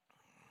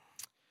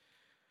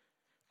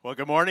Well,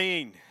 good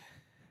morning.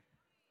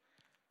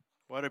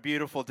 What a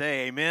beautiful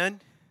day, amen?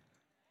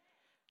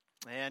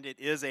 And it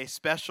is a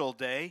special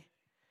day.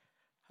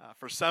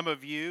 For some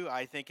of you,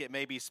 I think it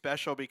may be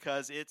special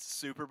because it's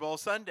Super Bowl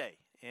Sunday.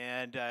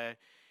 And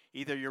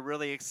either you're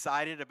really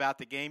excited about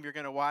the game you're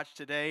going to watch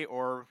today,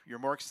 or you're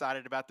more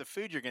excited about the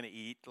food you're going to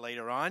eat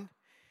later on.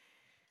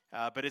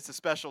 But it's a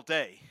special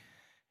day.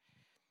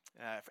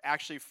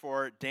 Actually,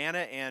 for Dana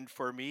and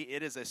for me,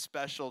 it is a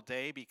special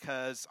day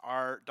because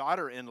our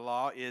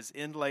daughter-in-law is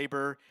in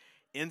labor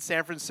in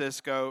San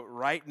Francisco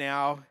right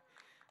now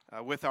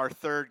with our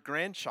third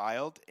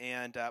grandchild.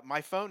 And my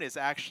phone is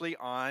actually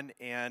on,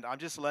 and I'm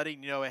just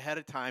letting you know ahead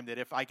of time that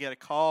if I get a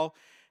call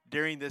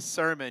during this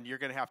sermon, you're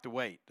going to have to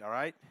wait, all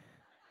right?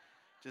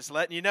 Just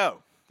letting you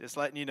know.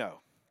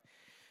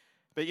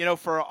 But, you know,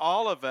 for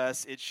all of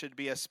us, it should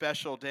be a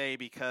special day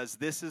because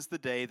this is the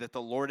day that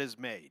the Lord has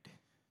made.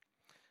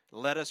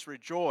 Let us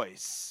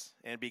rejoice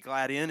and be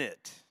glad in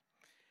it.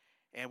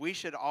 And we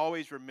should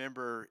always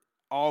remember,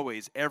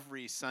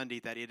 every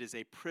Sunday, that it is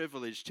a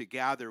privilege to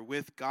gather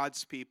with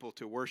God's people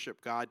to worship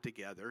God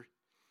together.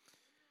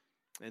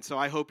 And so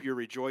I hope you're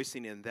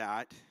rejoicing in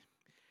that.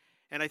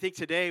 And I think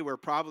today we're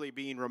probably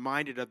being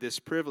reminded of this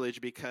privilege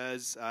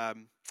because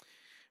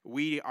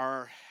we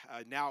are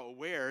now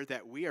aware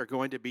that we are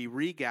going to be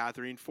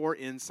regathering for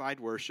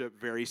Inside Worship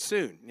very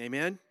soon.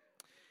 Amen?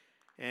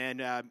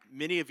 And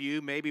many of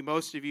you, maybe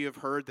most of you, have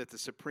heard that the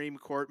Supreme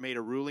Court made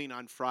a ruling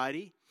on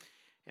Friday,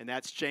 and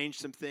that's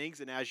changed some things.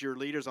 And as your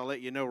leaders, I'll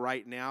let you know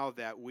right now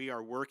that we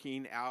are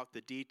working out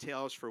the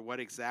details for what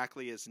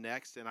exactly is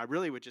next. And I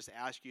really would just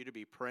ask you to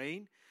be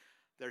praying.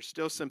 There's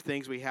still some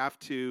things we have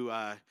to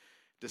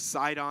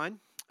decide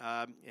on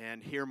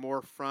and hear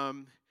more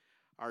from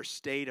our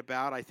state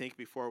about, I think,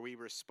 before we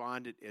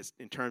respond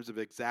in terms of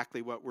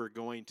exactly what we're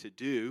going to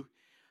do.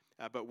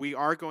 But we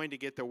are going to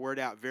get the word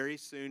out very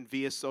soon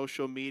via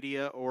social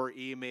media or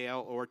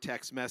email or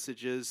text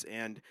messages.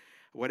 And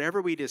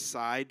whatever we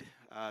decide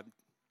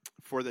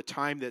for the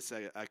time that's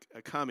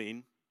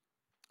coming,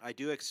 I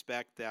do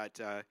expect that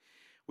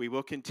we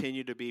will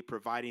continue to be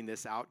providing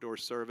this outdoor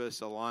service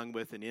along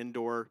with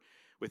indoor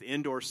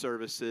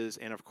services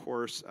and, of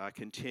course,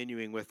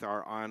 continuing with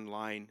our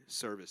online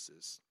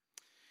services.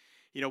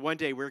 You know, one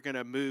day we're going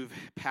to move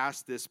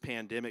past this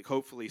pandemic,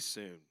 hopefully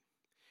soon.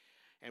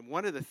 And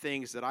one of the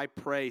things that I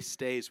pray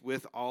stays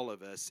with all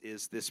of us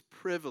is this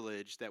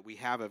privilege that we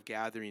have of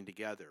gathering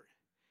together.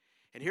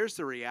 And here's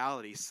the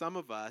reality. Some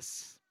of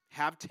us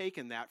have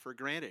taken that for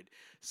granted.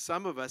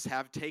 Some of us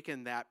have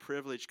taken that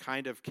privilege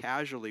kind of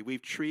casually.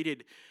 We've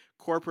treated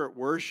corporate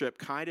worship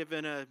kind of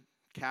in a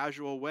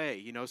casual way.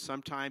 You know,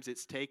 sometimes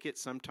it's take it,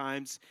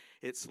 sometimes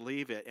it's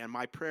leave it. And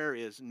my prayer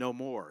is no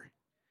more.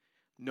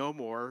 No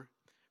more.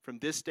 From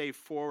this day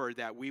forward,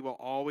 that we will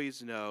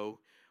always know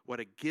what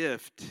a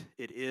gift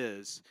it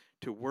is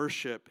to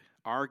worship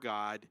our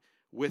God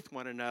with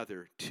one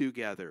another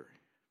together.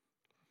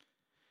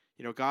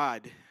 You know,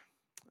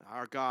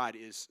 our God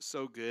is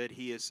so good.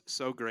 He is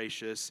so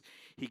gracious.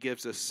 He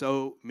gives us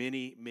so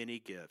many, many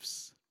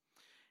gifts.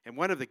 And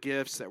one of the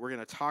gifts that we're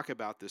going to talk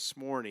about this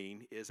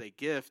morning is a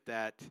gift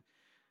that,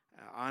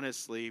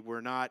 honestly,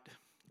 we're not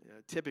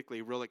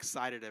typically real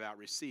excited about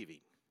receiving.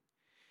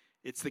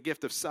 It's the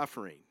gift of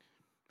suffering.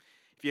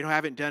 If you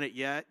haven't done it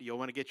yet, you'll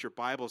want to get your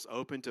Bibles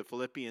open to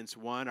Philippians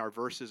 1. Our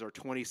verses are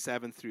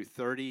 27 through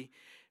 30.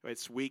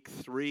 It's week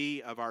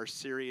 3 of our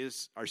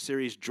series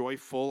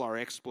Joyful, our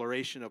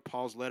exploration of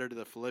Paul's letter to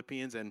the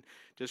Philippians. And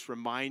just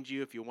remind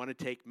you, if you want to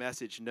take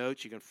message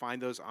notes, you can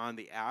find those on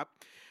the app.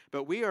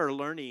 But we are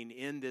learning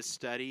in this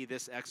study,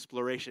 this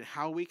exploration,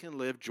 how we can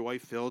live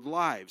joy-filled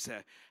lives,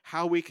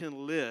 how we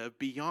can live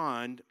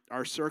beyond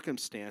our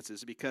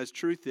circumstances. Because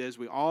truth is,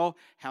 we all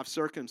have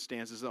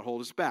circumstances that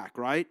hold us back,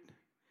 right?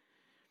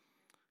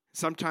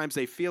 Sometimes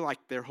they feel like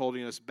they're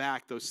holding us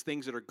back, those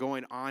things that are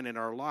going on in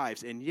our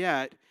lives. And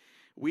yet,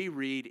 we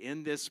read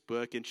in this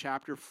book, in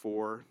chapter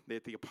 4,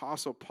 that the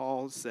Apostle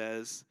Paul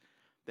says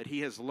that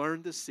he has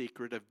learned the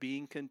secret of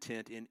being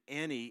content in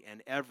any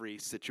and every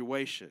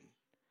situation.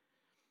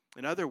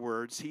 In other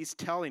words, he's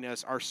telling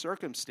us our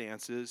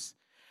circumstances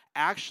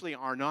actually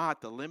are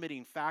not the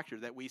limiting factor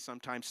that we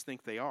sometimes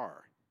think they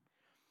are.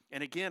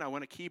 And again, I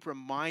want to keep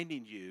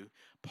reminding you,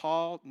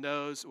 Paul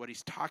knows what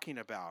he's talking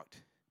about.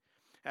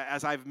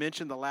 As I've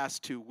mentioned the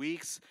last 2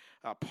 weeks,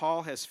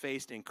 Paul has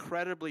faced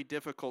incredibly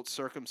difficult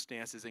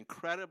circumstances,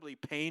 incredibly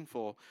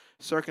painful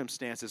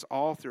circumstances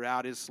all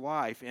throughout his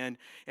life. And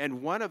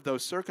one of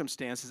those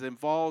circumstances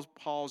involves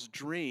Paul's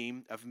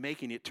dream of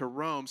making it to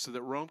Rome so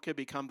that Rome could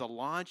become the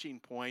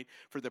launching point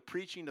for the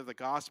preaching of the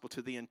gospel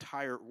to the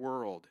entire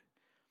world.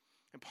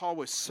 And Paul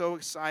was so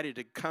excited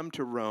to come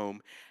to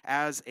Rome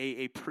as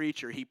a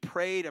preacher. He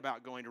prayed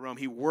about going to Rome.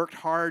 He worked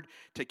hard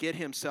to get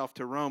himself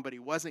to Rome, but he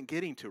wasn't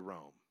getting to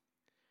Rome.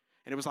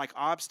 And it was like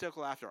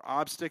obstacle after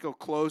obstacle,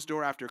 closed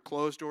door after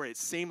closed door. It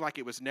seemed like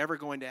it was never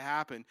going to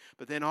happen.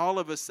 But then all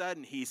of a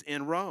sudden, he's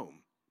in Rome,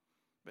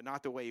 but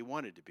not the way he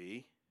wanted to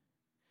be.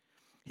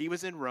 He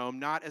was in Rome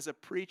not as a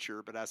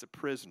preacher, but as a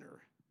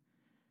prisoner.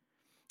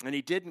 And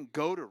he didn't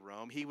go to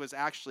Rome. He was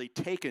actually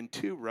taken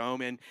to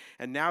Rome, and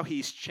now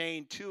he's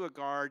chained to a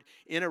guard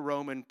in a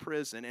Roman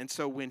prison. And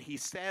so when he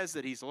says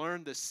that he's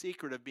learned the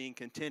secret of being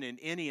content in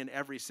any and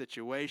every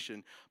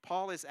situation,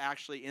 Paul is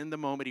actually, in the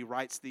moment he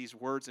writes these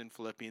words in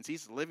Philippians,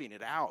 he's living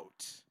it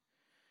out.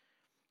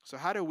 So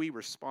how do we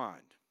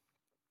respond?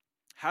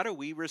 How do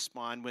we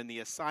respond when the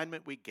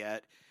assignment we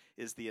get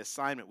is the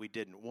assignment we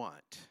didn't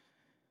want?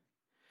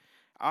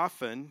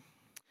 Often,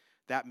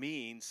 that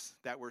means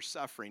that we're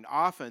suffering.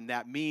 Often,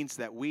 that means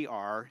that we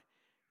are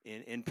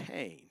in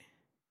pain.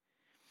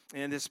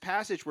 And this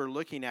passage we're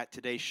looking at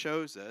today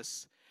shows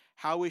us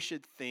how we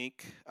should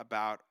think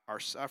about our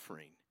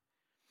suffering.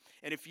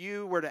 And if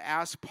you were to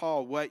ask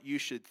Paul what you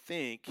should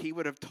think, he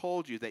would have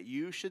told you that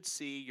you should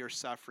see your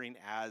suffering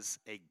as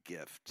a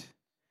gift.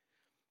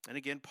 And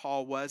again,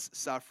 Paul was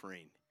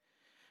suffering.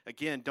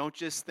 Again, don't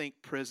just think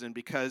prison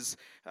because,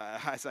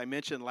 as I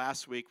mentioned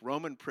last week,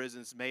 Roman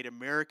prisons made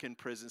American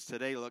prisons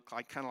today look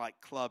like kind of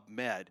like Club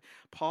Med.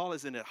 Paul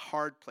is in a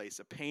hard place,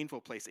 a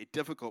painful place, a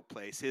difficult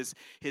place.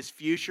 His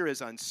future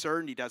is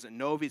uncertain. He doesn't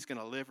know if he's going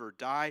to live or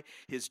die.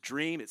 His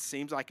dream, it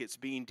seems like it's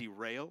being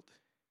derailed.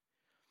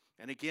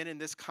 And again, in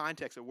this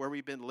context of where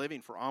we've been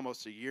living for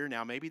almost a year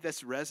now, maybe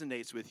this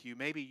resonates with you.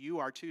 Maybe you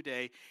are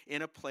today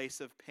in a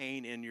place of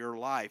pain in your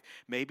life.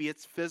 Maybe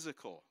it's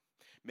physical.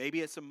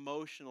 Maybe it's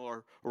emotional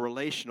or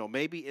relational.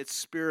 Maybe it's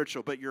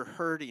spiritual, but you're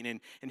hurting.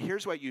 And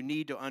here's what you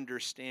need to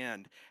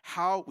understand.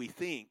 How we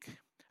think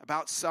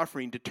about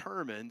suffering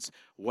determines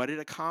what it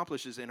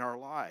accomplishes in our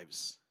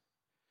lives.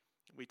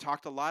 We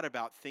talked a lot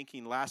about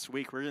thinking last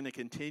week. We're going to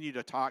continue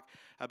to talk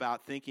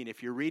about thinking.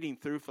 If you're reading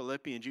through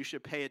Philippians, you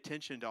should pay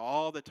attention to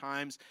all the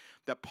times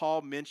that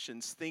Paul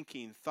mentions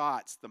thinking,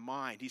 thoughts, the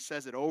mind. He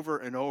says it over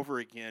and over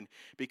again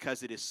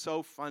because it is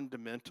so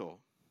fundamental.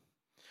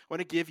 I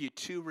want to give you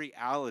two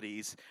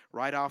realities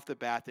right off the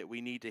bat that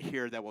we need to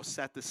hear that will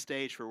set the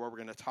stage for what we're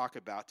going to talk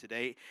about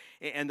today.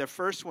 And the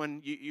first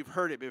one, you've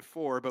heard it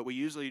before, but we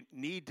usually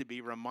need to be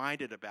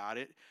reminded about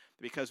it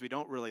because we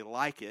don't really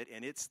like it,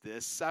 and it's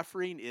this: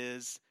 suffering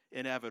is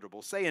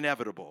inevitable. Say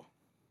inevitable.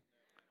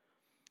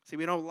 See,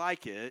 we don't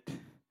like it,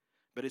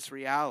 but it's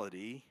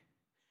reality.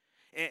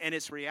 And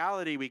it's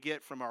reality we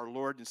get from our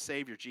Lord and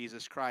Savior,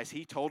 Jesus Christ.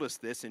 He told us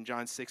this in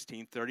John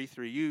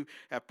 16:33. You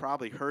have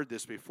probably heard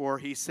this before.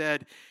 He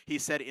said,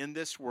 in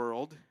this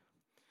world,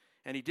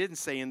 and he didn't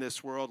say in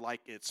this world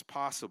like it's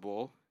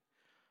possible.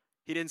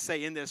 He didn't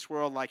say in this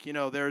world like,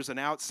 there's an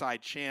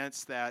outside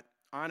chance that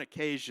on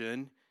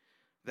occasion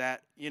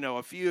that,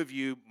 a few of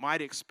you might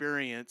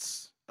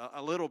experience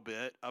a little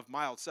bit of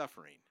mild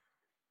suffering.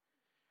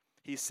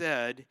 He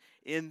said,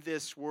 in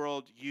this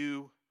world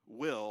you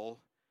will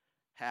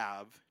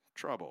have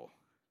trouble.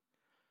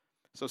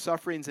 So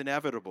suffering's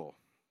inevitable.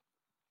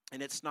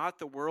 And it's not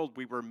the world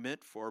we were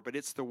meant for, but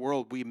it's the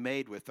world we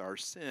made with our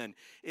sin.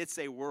 It's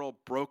a world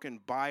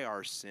broken by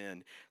our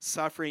sin.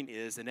 Suffering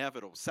is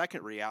inevitable.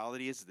 Second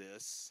reality is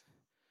this: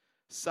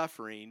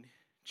 suffering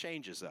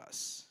changes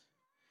us.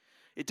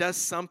 It does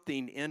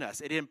something in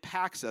us. It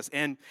impacts us.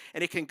 And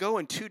it can go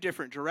in two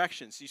different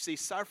directions. You see,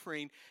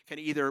 suffering can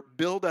either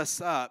build us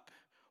up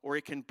or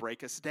it can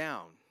break us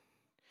down.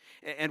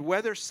 And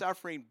whether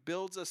suffering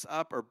builds us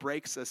up or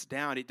breaks us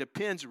down, it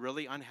depends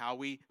really on how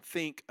we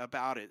think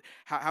about it.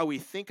 How we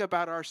think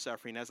about our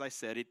suffering, as I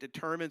said, it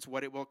determines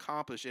what it will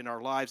accomplish in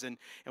our lives. And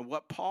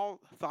what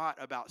Paul thought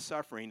about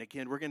suffering,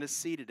 again, we're going to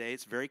see today,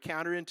 it's very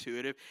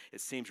counterintuitive.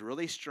 It seems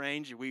really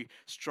strange. We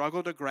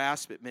struggle to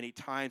grasp it many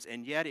times,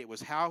 and yet it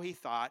was how he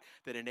thought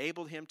that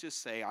enabled him to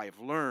say, I have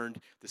learned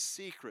the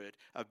secret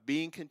of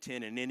being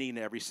content in any and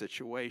every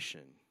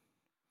situation.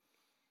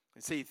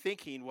 And see,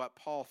 thinking what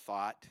Paul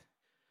thought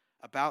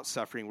about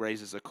suffering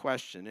raises a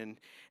question.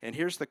 And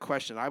here's the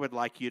question I would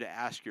like you to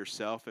ask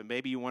yourself, and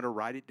maybe you want to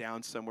write it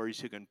down somewhere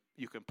so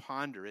you can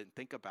ponder it and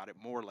think about it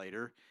more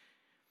later.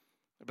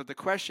 But the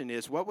question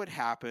is, what would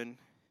happen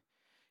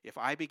if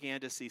I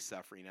began to see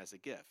suffering as a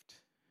gift?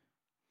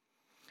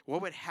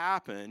 What would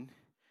happen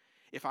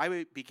if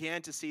I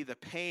began to see the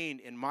pain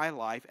in my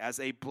life as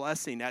a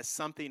blessing, as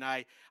something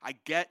I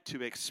get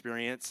to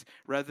experience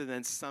rather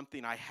than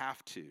something I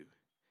have to?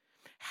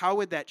 How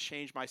would that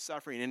change my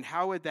suffering? And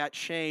how would that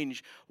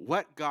change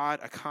what God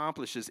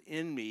accomplishes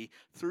in me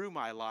through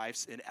my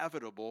life's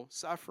inevitable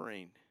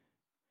suffering?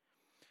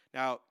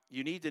 Now,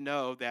 you need to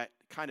know that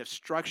kind of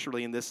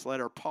structurally in this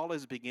letter, Paul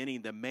is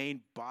beginning the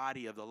main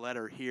body of the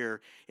letter here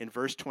in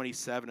verse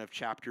 27 of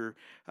chapter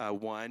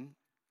 1.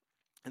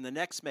 And the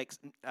next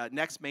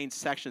main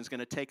section is going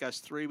to take us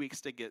 3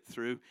 weeks to get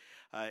through.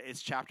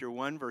 It's chapter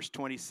 1, verse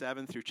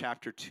 27 through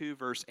chapter 2,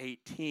 verse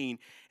 18.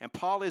 And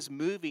Paul is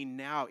moving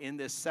now in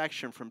this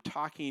section from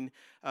talking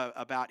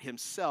about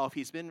himself.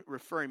 He's been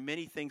referring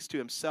many things to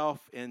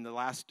himself in the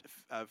last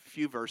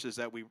few verses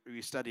that we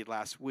studied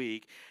last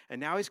week. And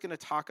now he's going to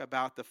talk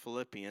about the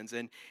Philippians.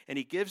 And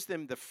he gives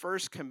them the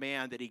first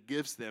command that he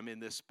gives them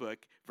in this book.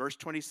 Verse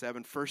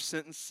 27, first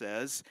sentence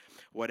says,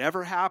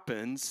 whatever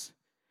happens,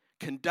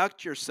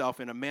 conduct yourself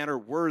in a manner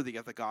worthy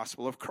of the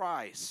gospel of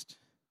Christ.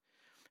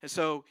 And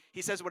so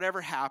he says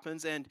whatever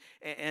happens, and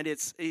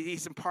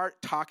he's in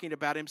part talking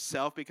about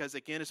himself because,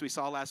 again, as we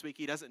saw last week,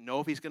 he doesn't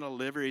know if he's going to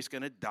live or he's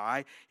going to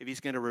die, if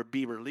he's going to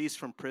be released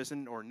from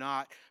prison or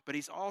not. But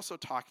he's also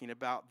talking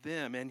about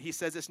them. And he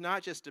says it's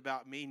not just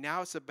about me.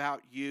 Now it's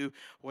about you.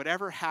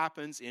 Whatever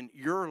happens in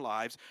your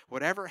lives,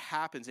 whatever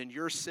happens in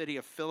your city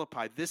of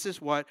Philippi, this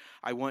is what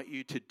I want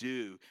you to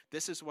do.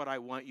 This is what I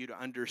want you to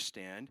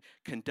understand.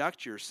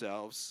 Conduct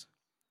yourselves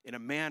in a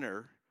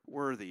manner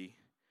worthy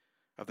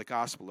of the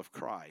gospel of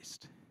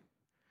Christ.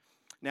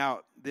 Now,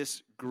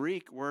 this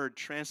Greek word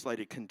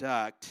translated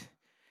conduct,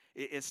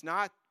 it's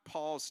not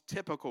Paul's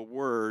typical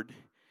word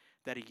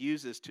that he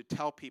uses to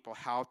tell people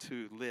how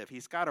to live.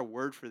 He's got a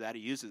word for that.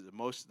 He uses it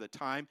most of the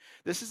time.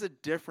 This is a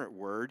different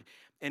word,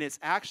 and it's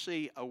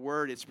actually a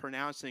word, it's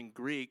pronounced in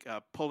Greek,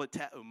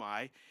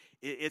 politeumai.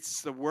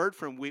 It's the word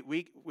from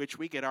which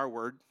we get our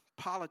word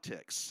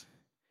politics.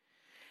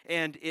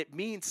 And it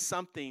means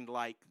something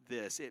like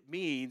this. It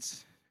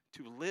means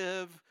to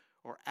live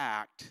or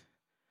act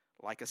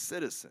like a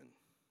citizen.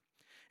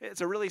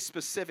 It's a really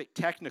specific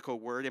technical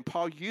word, and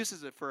Paul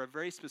uses it for a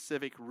very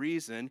specific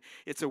reason.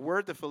 It's a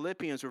word the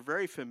Philippians were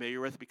very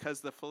familiar with because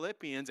the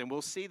Philippians, and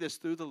we'll see this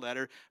through the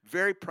letter,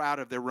 very proud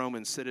of their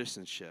Roman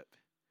citizenship.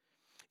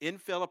 In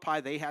Philippi,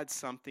 they had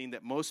something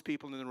that most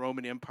people in the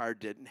Roman Empire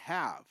didn't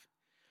have.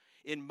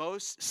 In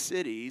most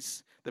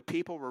cities, the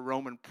people were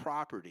Roman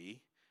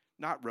property,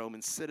 not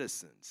Roman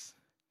citizens.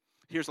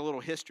 Here's a little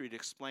history to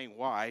explain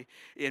why.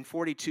 In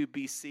 42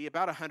 BC,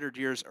 about 100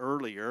 years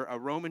earlier, a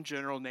Roman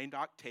general named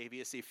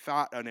Octavius, he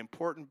fought an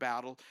important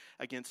battle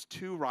against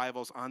two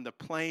rivals on the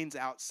plains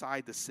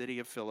outside the city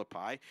of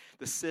Philippi.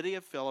 The city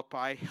of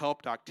Philippi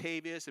helped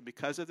Octavius, and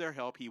because of their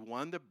help, he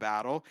won the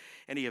battle,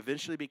 and he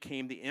eventually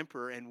became the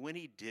emperor. And when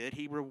he did,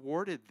 he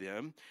rewarded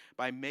them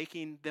by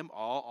making them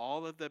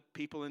all of the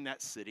people in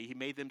that city, he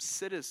made them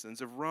citizens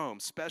of Rome,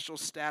 special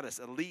status,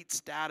 elite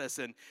status,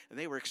 and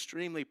they were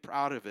extremely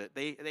proud of it.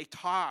 They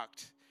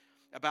talked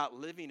about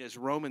living as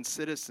Roman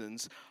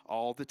citizens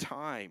all the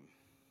time.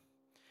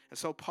 And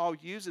so Paul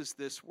uses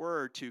this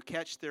word to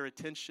catch their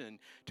attention,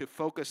 to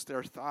focus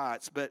their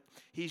thoughts, but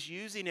he's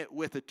using it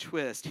with a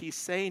twist. He's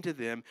saying to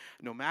them,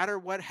 no matter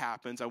what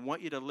happens, I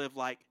want you to live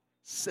like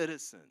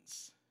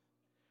citizens,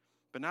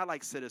 but not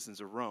like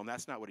citizens of Rome.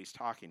 That's not what he's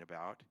talking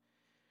about.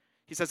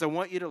 He says, I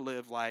want you to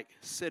live like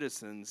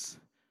citizens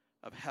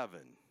of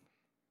heaven,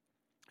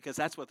 because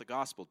that's what the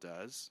gospel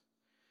does.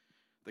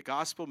 The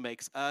gospel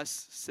makes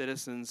us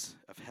citizens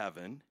of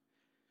heaven.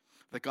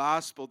 The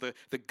gospel,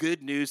 the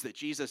good news that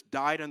Jesus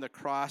died on the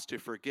cross to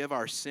forgive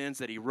our sins,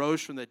 that he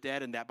rose from the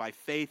dead, and that by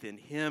faith in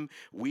him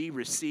we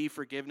receive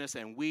forgiveness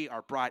and we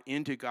are brought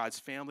into God's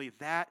family.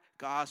 That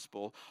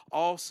gospel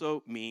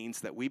also means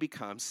that we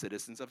become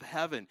citizens of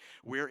heaven.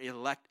 We're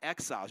elect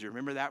exiles. You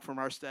remember that from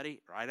our study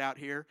right out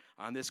here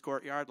on this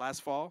courtyard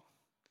last fall,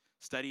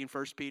 studying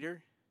 1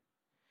 Peter?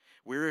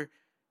 We're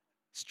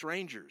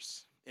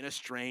strangers in a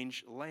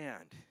strange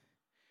land.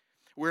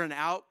 We're an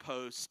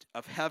outpost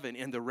of heaven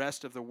in the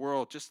rest of the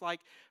world, just like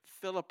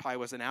Philippi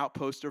was an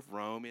outpost of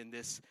Rome in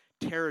this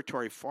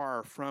territory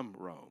far from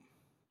Rome.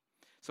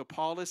 So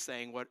Paul is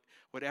saying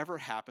whatever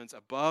happens,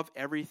 above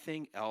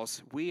everything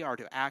else, we are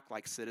to act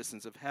like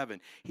citizens of heaven.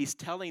 He's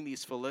telling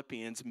these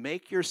Philippians,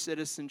 make your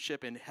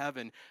citizenship in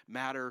heaven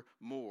matter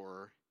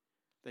more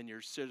than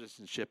your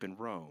citizenship in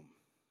Rome.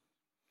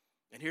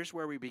 And here's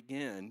where we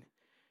begin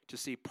to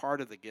see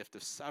part of the gift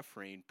of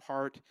suffering,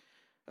 part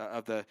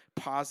of the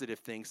positive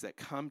things that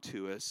come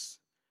to us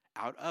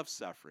out of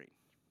suffering.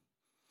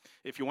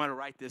 If you want to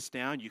write this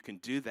down, you can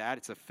do that.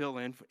 It's a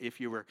fill-in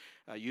if you were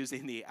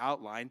using the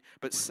outline.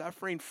 But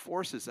suffering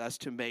forces us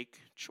to make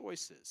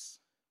choices.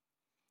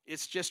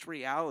 It's just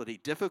reality.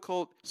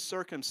 Difficult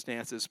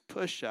circumstances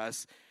push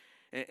us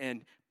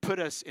and put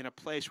us in a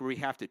place where we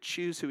have to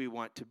choose who we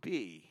want to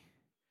be.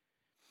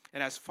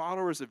 And as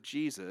followers of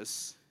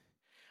Jesus,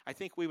 I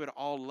think we would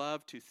all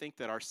love to think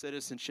that our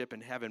citizenship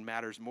in heaven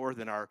matters more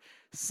than our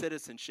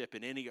citizenship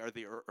in any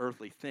other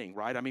earthly thing,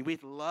 right? I mean,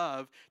 we'd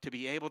love to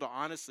be able to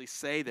honestly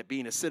say that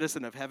being a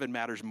citizen of heaven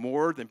matters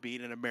more than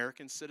being an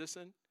American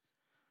citizen,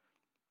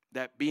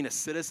 that being a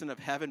citizen of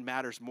heaven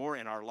matters more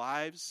in our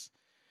lives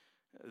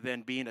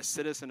than being a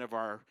citizen of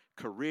our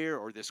career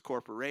or this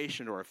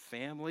corporation or a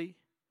family.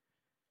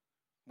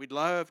 We'd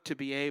love to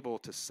be able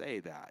to say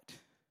that.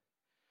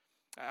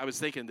 I was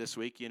thinking this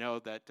week,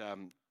 that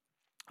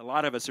a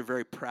lot of us are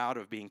very proud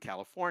of being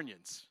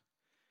Californians.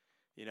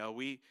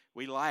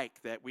 We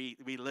like that we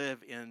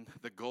live in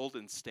the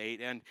Golden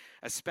State, and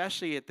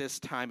especially at this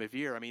time of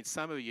year. I mean,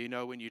 some of you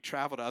know when you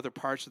travel to other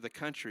parts of the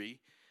country,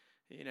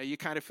 you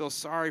kind of feel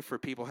sorry for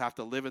people who have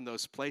to live in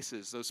those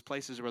places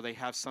where they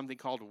have something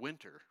called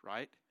winter,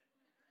 right?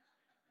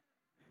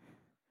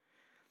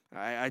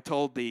 I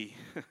told the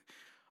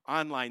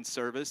online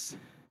service,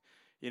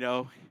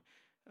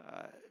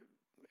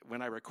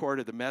 when I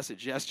recorded the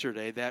message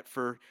yesterday, that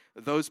for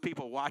those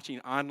people watching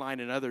online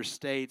in other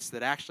states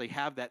that actually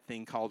have that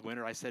thing called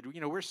winter, I said,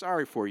 we're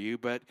sorry for you,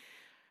 but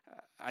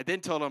I then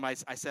told them, I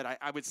said,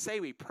 I would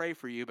say we pray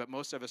for you, but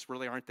most of us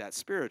really aren't that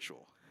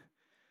spiritual.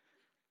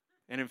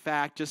 And in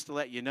fact, just to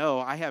let you know,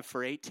 I have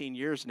for 18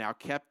 years now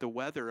kept the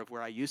weather of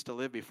where I used to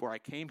live before I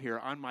came here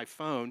on my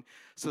phone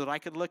so that I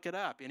could look it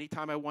up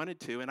anytime I wanted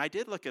to. And I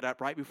did look it up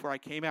right before I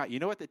came out. You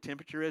know what the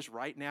temperature is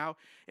right now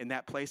in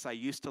that place I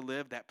used to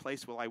live, that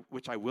place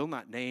which I will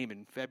not name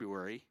in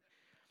February?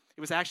 It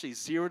was actually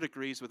 0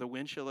 degrees with a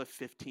wind chill of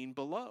 15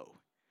 below.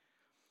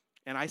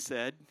 And I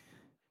said,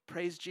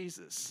 praise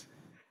Jesus.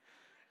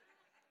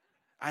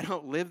 I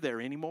don't live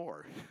there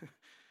anymore,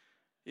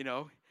 you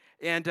know.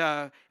 And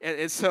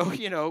so,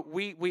 you know,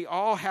 we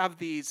all have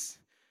these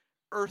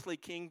earthly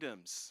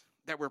kingdoms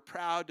that we're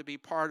proud to be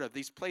part of,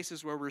 these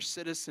places where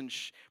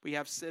we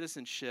have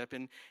citizenship.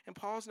 And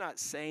Paul's not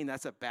saying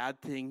that's a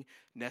bad thing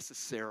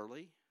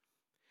necessarily.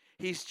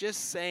 He's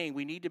just saying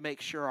we need to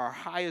make sure our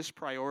highest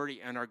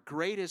priority and our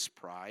greatest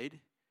pride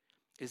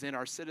is in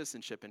our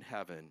citizenship in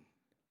heaven.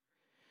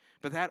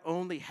 But that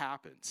only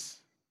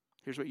happens,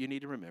 here's what you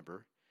need to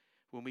remember,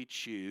 when we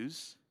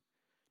choose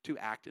to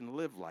act and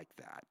live like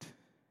that.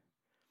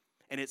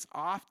 And it's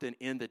often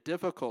in the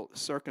difficult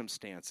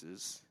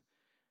circumstances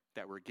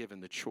that we're given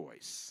the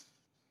choice.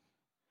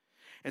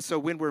 And so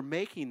when we're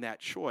making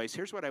that choice,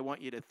 here's what I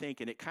want you to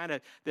think. And it kind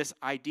of, this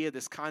idea,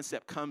 this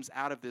concept comes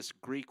out of this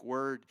Greek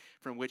word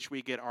from which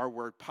we get our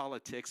word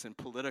politics and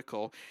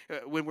political.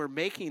 When we're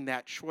making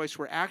that choice,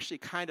 we're actually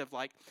kind of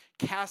like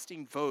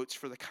casting votes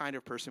for the kind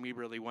of person we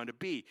really want to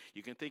be.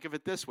 You can think of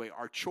it this way.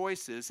 Our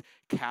choices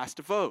cast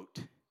a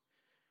vote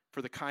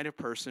for the kind of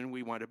person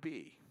we want to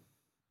be.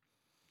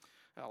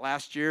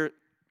 Last year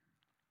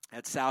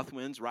at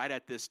Southwinds, right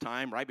at this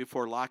time, right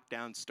before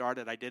lockdown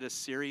started, I did a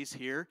series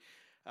here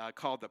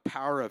called The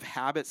Power of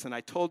Habits. And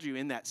I told you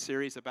in that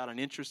series about an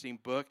interesting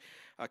book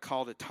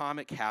called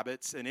Atomic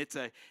Habits. And it's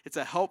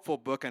a helpful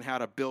book on how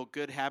to build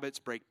good habits,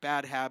 break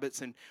bad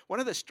habits. And one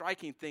of the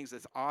striking things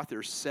that the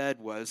author said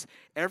was,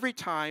 every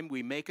time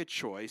we make a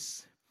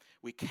choice,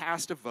 we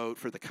cast a vote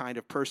for the kind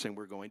of person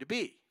we're going to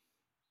be.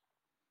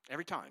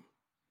 Every time.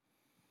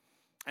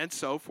 And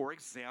so, for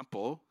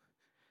example,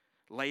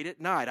 late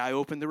at night, I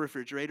open the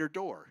refrigerator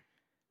door.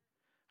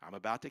 I'm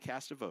about to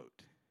cast a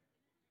vote.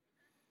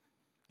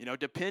 You know,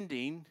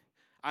 depending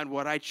on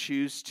what I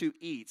choose to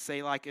eat.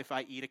 Say, like, if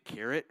I eat a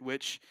carrot,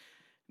 which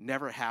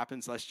never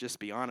happens, let's just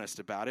be honest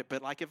about it.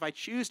 But, like, if I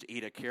choose to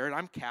eat a carrot,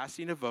 I'm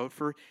casting a vote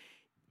for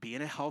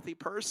being a healthy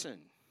person.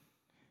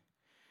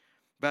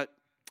 But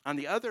on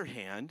the other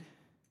hand,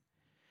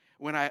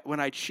 when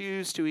I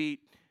choose to eat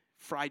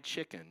fried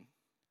chicken,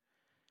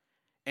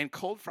 and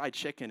cold fried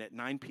chicken at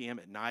 9 p.m.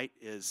 at night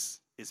is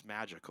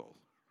magical,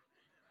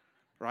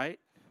 right?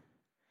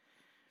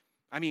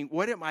 I mean,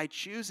 what am I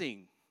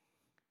choosing?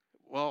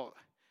 Well,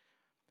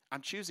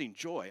 I'm choosing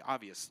joy,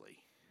 obviously.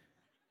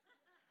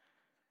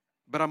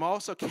 But I'm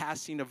also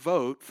casting a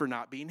vote for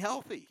not being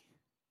healthy.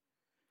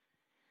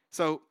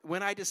 So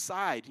when I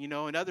decide, you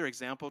know, another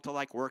example, to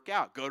like work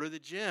out, go to the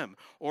gym,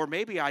 or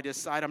maybe I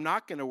decide I'm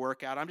not going to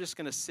work out, I'm just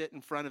going to sit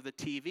in front of the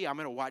TV, I'm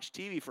going to watch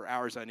TV for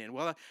hours on end.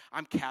 Well,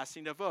 I'm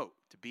casting a vote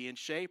to be in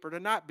shape or to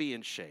not be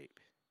in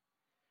shape.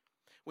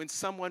 When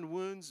someone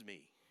wounds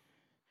me,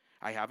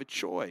 I have a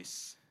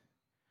choice.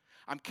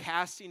 I'm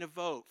casting a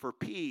vote for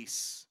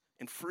peace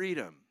and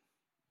freedom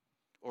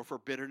or for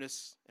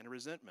bitterness and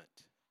resentment.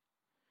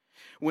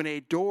 When a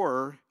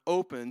door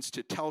opens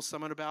to tell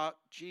someone about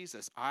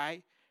Jesus,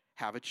 I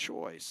have a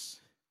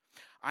choice.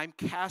 I'm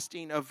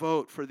casting a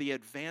vote for the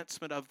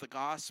advancement of the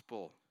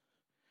gospel,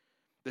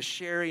 the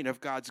sharing of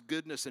God's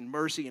goodness and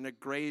mercy and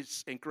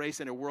grace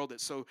in a world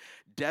that so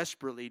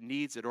desperately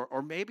needs it.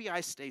 Or maybe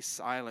I stay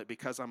silent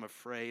because I'm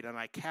afraid and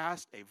I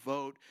cast a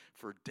vote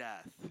for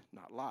death,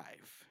 not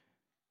life.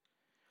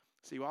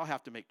 So you all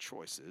have to make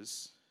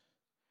choices.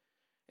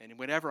 And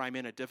whenever I'm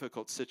in a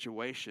difficult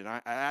situation,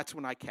 that's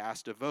when I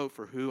cast a vote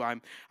for who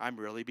I'm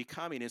really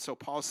becoming. And so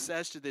Paul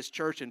says to this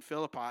church in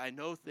Philippi, I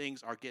know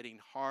things are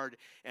getting hard,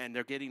 and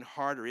they're getting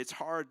harder. It's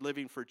hard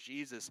living for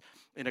Jesus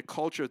in a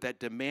culture that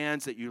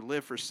demands that you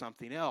live for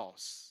something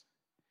else.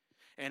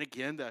 And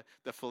again,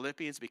 the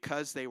Philippians,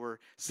 because they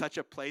were such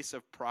a place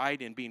of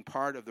pride in being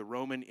part of the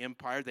Roman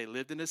Empire, they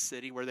lived in a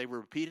city where they were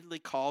repeatedly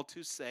called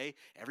to say,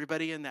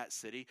 everybody in that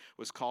city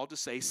was called to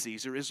say,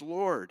 Caesar is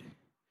Lord.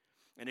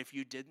 And if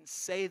you didn't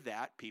say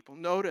that, people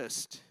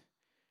noticed.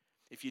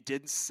 If you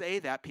didn't say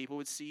that, people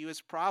would see you as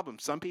a problem.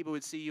 Some people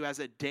would see you as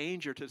a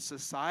danger to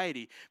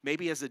society,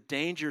 maybe as a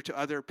danger to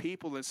other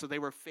people. And so they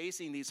were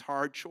facing these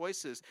hard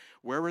choices.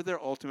 Where were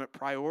their ultimate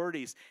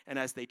priorities? And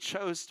as they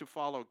chose to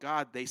follow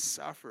God, they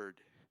suffered.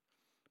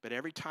 But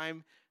every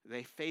time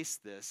they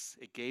faced this,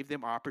 it gave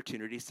them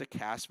opportunities to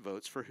cast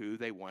votes for who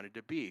they wanted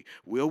to be.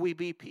 Will we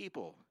be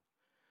people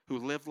who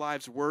live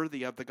lives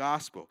worthy of the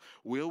gospel?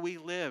 Will we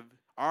live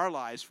our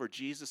lives for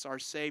Jesus, our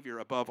Savior,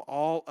 above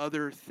all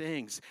other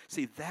things?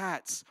 See,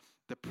 that's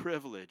the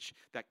privilege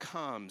that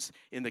comes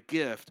in the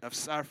gift of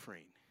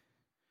suffering.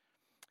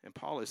 And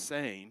Paul is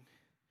saying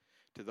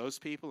to those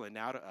people and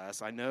now to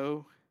us, I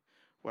know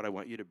what I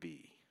want you to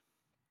be.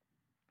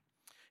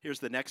 Here's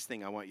the next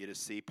thing I want you to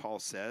see. Paul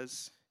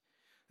says,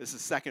 this is the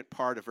second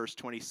part of verse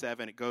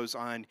 27. It goes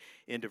on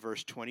into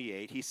verse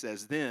 28. He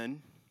says,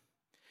 then,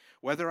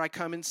 Whether I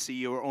come and see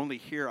you or only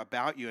hear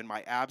about you in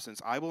my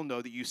absence, I will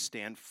know that you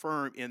stand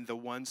firm in the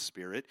one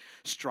Spirit,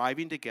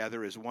 striving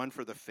together as one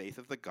for the faith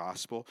of the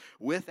gospel,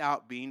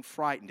 without being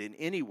frightened in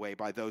any way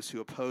by those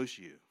who oppose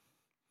you.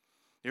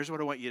 Here's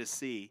what I want you to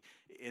see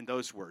in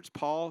those words.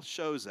 Paul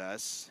shows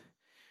us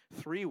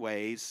 3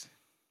 ways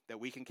that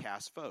we can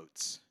cast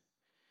votes.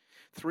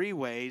 3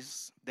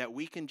 ways that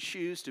we can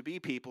choose to be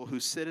people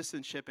whose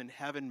citizenship in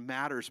heaven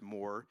matters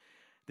more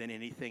than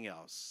anything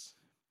else.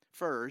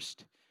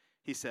 First,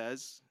 he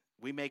says,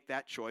 we make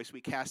that choice,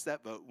 we cast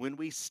that vote when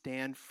we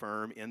stand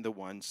firm in the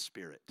one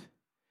Spirit.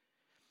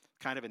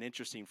 Kind of an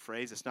interesting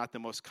phrase. It's not the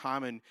most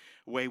common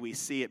way we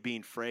see it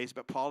being phrased,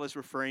 but Paul is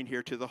referring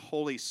here to the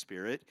Holy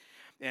Spirit.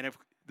 And if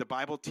the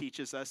Bible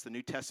teaches us, the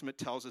New Testament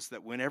tells us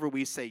that whenever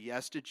we say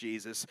yes to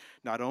Jesus,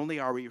 not only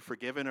are we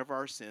forgiven of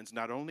our sins,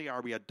 not only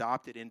are we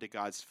adopted into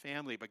God's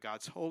family, but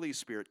God's Holy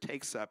Spirit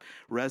takes up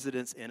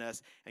residence in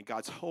us, and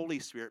God's Holy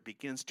Spirit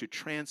begins to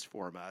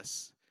transform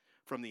us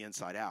from the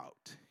inside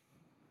out.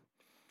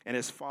 And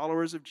as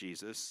followers of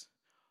Jesus,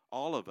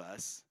 all of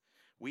us,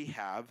 we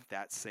have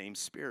that same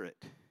Spirit.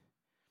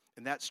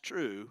 And that's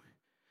true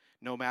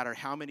no matter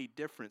how many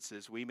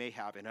differences we may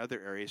have in other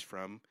areas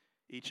from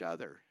each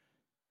other.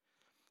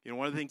 You know,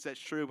 one of the things that's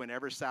true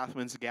whenever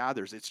Southwinds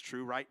gathers, it's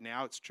true right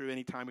now, it's true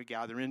anytime we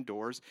gather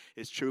indoors,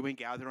 it's true when we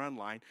gather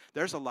online,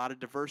 there's a lot of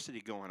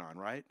diversity going on,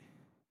 right?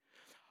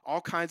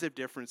 All kinds of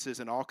differences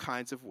in all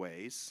kinds of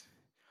ways.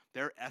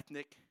 There are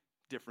ethnic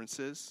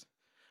differences.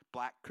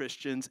 Black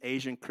Christians,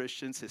 Asian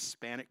Christians,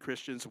 Hispanic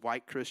Christians,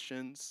 white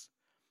Christians.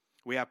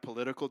 We have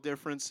political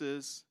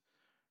differences,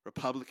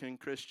 Republican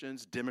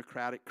Christians,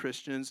 Democratic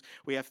Christians.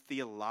 We have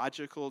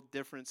theological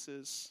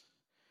differences.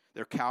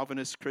 There are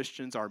Calvinist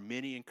Christians,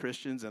 Arminian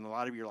Christians, and a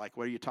lot of you are like,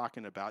 what are you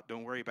talking about?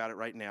 Don't worry about it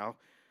right now.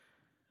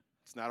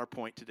 It's not our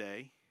point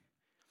today.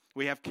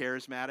 We have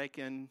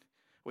charismatic and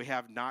we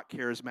have not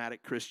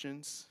charismatic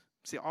Christians.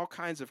 See, all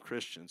kinds of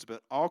Christians,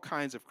 but all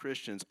kinds of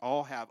Christians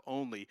all have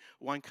only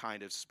one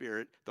kind of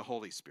Spirit, the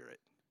Holy Spirit.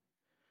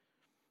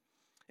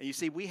 And you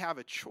see, we have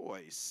a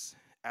choice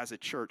as a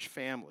church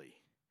family.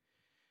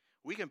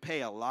 We can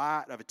pay a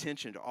lot of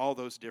attention to all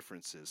those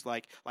differences.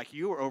 Like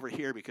you are over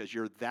here because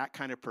you're that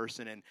kind of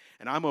person, and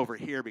I'm over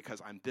here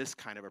because I'm this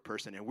kind of a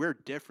person, and we're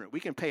different. We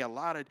can pay a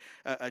lot of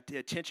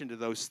attention to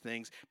those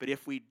things, but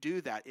if we do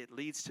that, it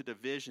leads to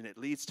division. It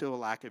leads to a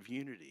lack of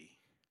unity.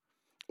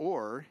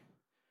 Or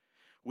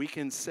we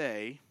can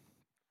say,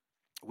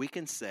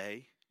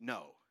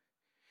 no.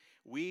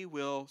 We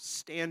will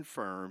stand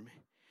firm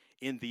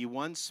in the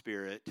one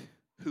Spirit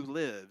who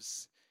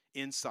lives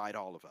inside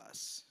all of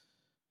us.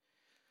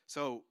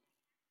 So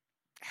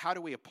how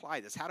do we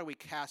apply this? How do we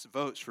cast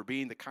votes for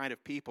being the kind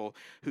of people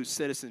whose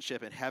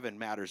citizenship in heaven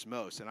matters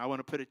most? And I want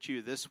to put it to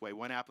you this way.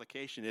 One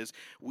application is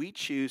we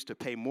choose to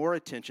pay more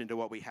attention to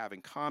what we have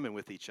in common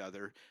with each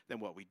other than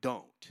what we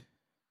don't.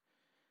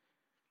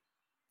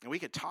 And we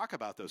could talk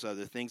about those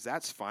other things.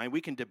 That's fine.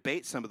 We can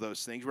debate some of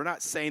those things. We're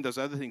not saying those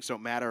other things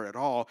don't matter at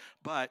all,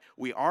 but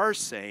we are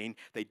saying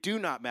they do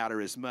not matter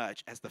as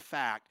much as the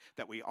fact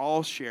that we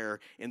all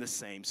share in the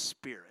same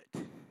Spirit.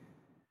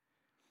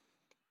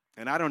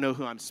 And I don't know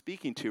who I'm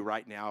speaking to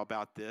right now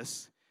about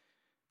this,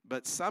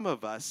 but some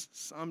of us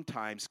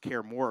sometimes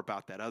care more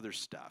about that other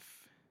stuff.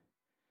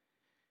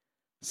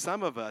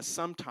 Some of us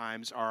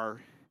sometimes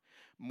are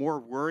more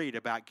worried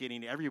about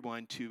getting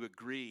everyone to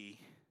agree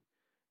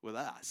with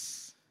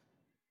us.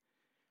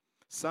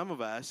 Some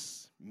of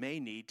us may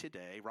need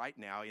today, right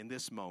now, in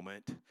this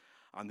moment,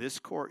 on this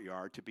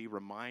courtyard, to be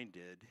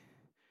reminded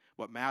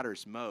what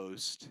matters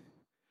most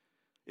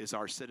is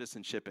our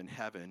citizenship in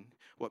heaven.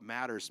 What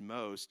matters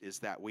most is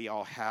that we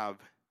all have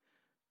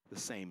the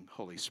same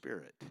Holy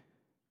Spirit.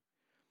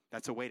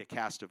 That's a way to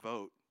cast a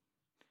vote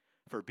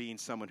for being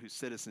someone whose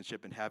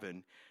citizenship in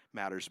heaven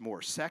matters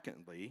more.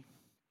 Secondly,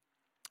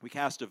 we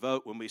cast a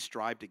vote when we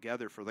strive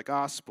together for the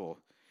gospel.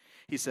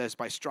 He says,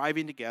 by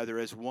striving together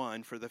as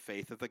one for the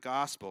faith of the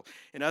gospel.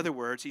 In other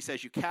words, he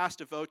says you cast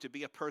a vote to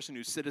be a person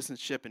whose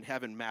citizenship in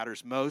heaven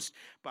matters most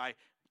by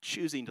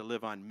choosing to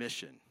live on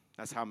mission.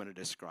 That's how I'm going to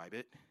describe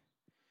it.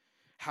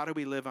 How do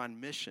we live on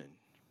mission?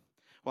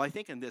 Well, I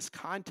think in this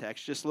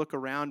context, just look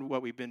around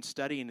what we've been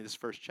studying in this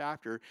first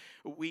chapter.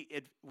 We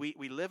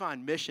live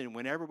on mission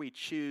whenever we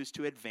choose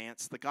to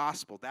advance the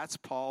gospel. That's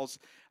Paul's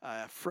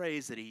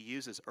phrase that he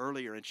uses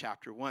earlier in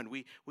chapter 1.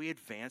 We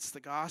advance the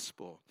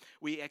gospel.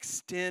 We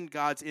extend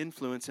God's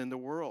influence in the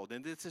world.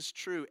 And this is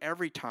true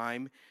every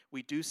time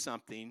we do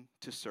something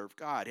to serve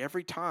God.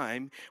 Every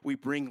time we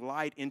bring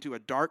light into a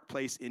dark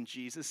place in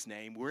Jesus'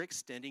 name, we're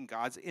extending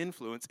God's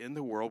influence in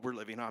the world. We're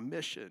living on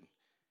mission.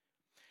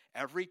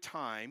 Every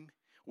time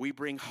we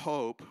bring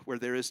hope where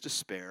there is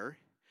despair,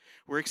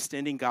 we're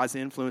extending God's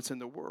influence in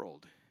the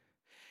world.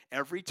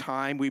 Every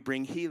time we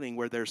bring healing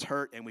where there's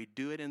hurt and we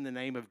do it in the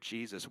name of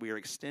Jesus, we are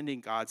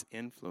extending God's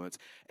influence.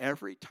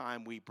 Every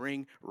time we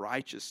bring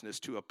righteousness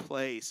to a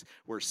place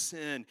where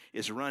sin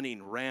is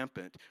running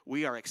rampant,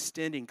 we are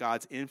extending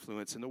God's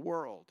influence in the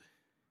world.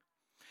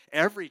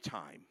 Every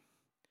time,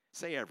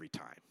 say every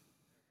time.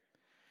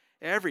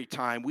 Every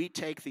time we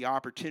take the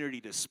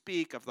opportunity to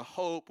speak of the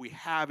hope we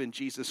have in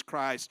Jesus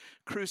Christ,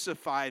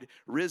 crucified,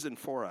 risen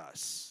for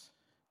us.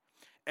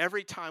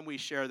 Every time we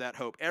share that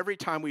hope, every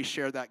time we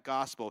share that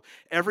gospel,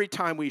 every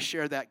time we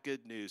share that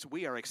good news,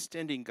 we are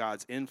extending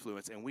God's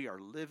influence and we are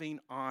living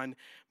on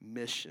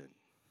mission.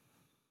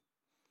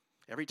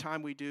 Every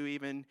time we do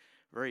even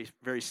very,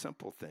 very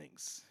simple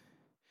things,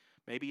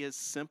 maybe as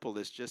simple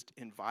as just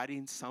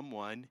inviting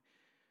someone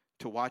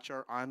to watch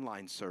our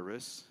online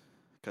service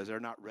because they're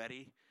not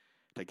ready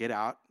to get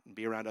out and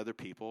be around other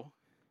people.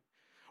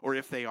 Or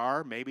if they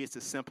are, maybe it's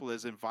as simple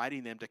as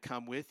inviting them to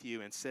come with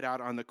you and sit out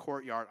on the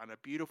courtyard on a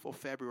beautiful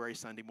February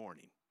Sunday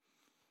morning.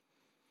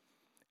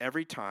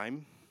 Every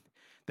time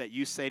that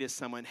you say to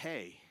someone,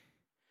 hey,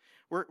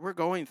 we're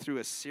going through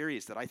a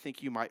series that I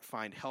think you might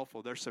find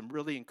helpful. There's some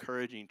really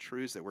encouraging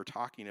truths that we're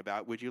talking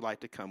about. Would you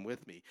like to come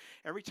with me?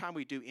 Every time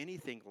we do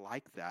anything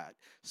like that,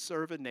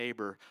 serve a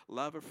neighbor,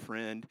 love a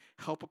friend,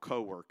 help a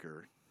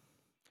coworker,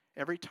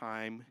 every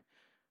time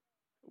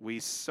we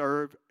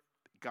serve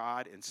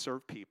God and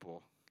serve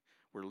people,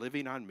 we're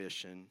living on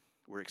mission.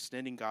 We're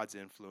extending God's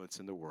influence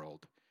in the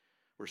world.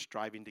 We're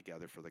striving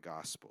together for the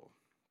gospel.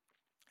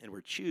 And we're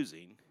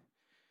choosing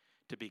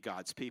to be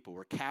God's people.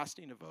 We're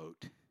casting a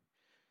vote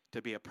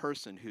to be a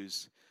person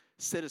whose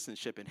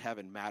citizenship in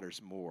heaven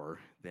matters more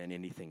than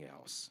anything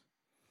else.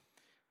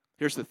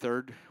 Here's the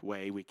third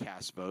way we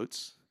cast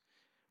votes.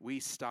 We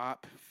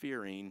stop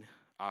fearing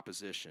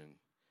opposition.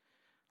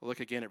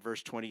 Look again at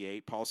verse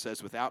 28. Paul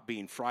says, without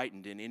being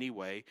frightened in any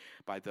way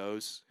by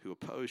those who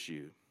oppose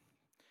you.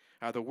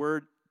 Now, the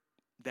word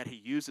that he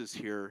uses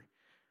here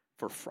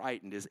for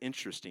frightened is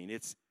interesting.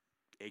 It's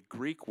a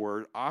Greek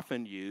word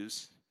often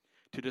used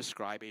to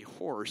describe a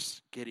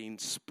horse getting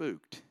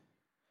spooked.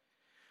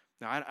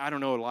 Now, I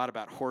don't know a lot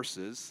about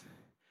horses,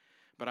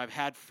 but I've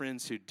had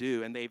friends who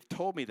do, and they've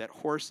told me that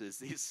horses,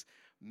 these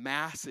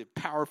massive,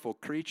 powerful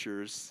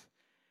creatures,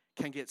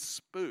 can get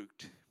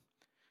spooked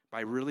by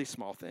really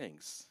small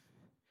things.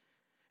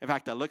 In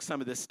fact, I looked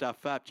some of this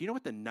stuff up. Do you know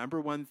what the number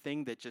one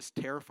thing that just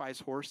terrifies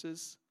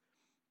horses?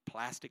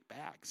 Plastic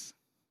bags.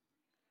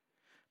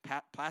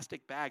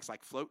 Plastic bags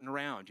like floating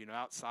around,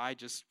 outside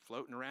just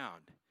floating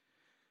around.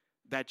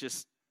 That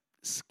just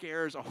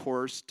scares a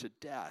horse to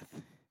death.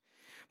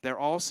 They're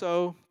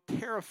also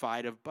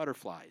terrified of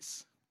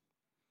butterflies.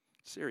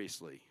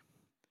 Seriously.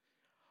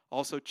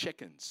 Also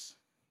chickens.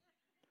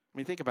 I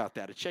mean, think about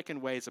that. A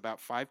chicken weighs about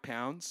 5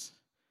 pounds.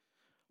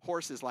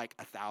 Horse is like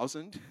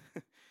 1,000.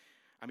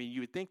 I mean,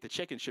 you would think the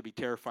chicken should be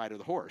terrified of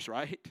the horse,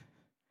 right?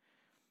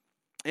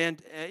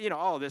 And,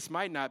 all of this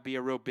might not be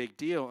a real big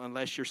deal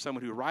unless you're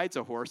someone who rides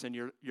a horse and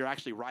you're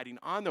actually riding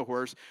on the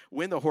horse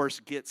when the horse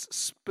gets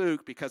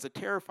spooked, because a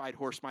terrified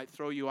horse might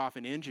throw you off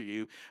and injure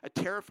you. A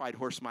terrified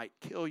horse might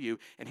kill you.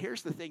 And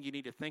here's the thing you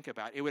need to think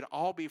about. It would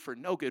all be for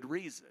no good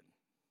reason.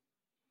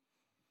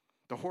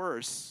 The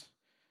horse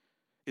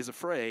is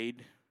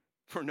afraid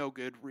for no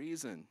good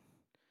reason.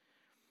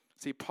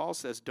 See, Paul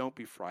says, don't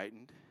be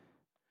frightened.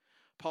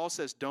 Paul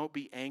says, don't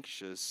be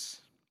anxious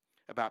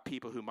about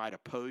people who might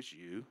oppose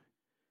you.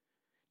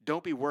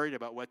 Don't be worried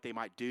about what they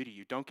might do to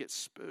you. Don't get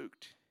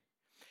spooked.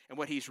 And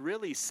what he's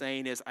really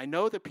saying is, I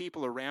know the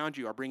people around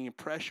you are bringing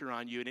pressure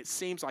on you, and it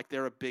seems like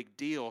they're a big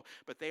deal,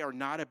 but they are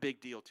not a big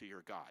deal to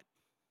your God.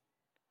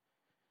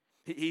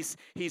 He's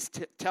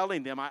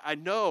telling them, I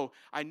know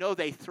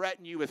they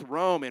threaten you with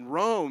Rome, and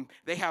Rome,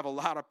 they have a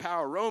lot of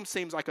power. Rome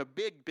seems like a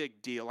big,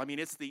 big deal. I mean,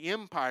 it's the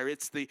empire.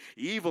 It's the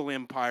evil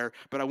empire.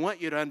 But I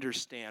want you to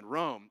understand,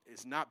 Rome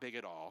is not big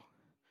at all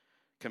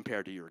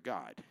compared to your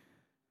God.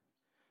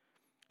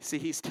 See,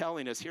 he's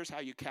telling us, here's how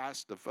you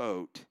cast the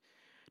vote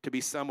to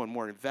be someone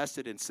more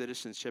invested in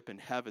citizenship in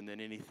heaven than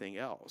anything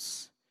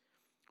else.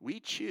 We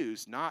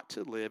choose not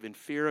to live in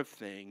fear of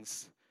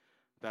things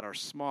that are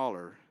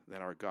smaller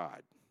than our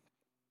God.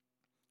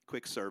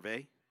 Quick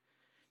survey.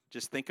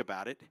 Just think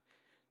about it.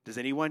 Does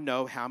anyone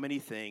know how many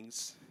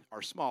things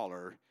are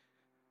smaller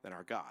than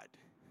our God?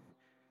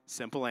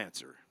 Simple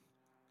answer.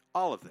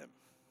 All of them.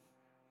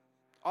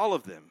 All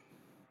of them.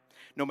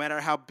 No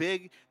matter how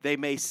big they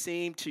may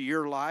seem to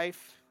your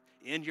life,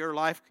 in your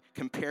life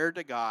compared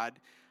to God,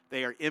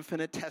 they are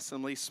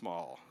infinitesimally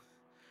small.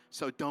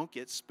 So don't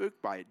get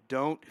spooked by it.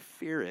 Don't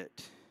fear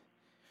it.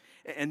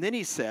 And then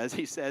he says,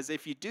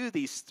 if you do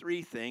these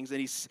three things, and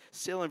he's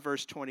still in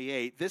verse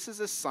 28, this is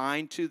a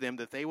sign to them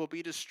that they will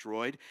be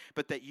destroyed,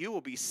 but that you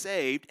will be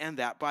saved, and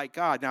that by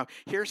God. Now,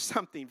 here's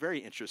something very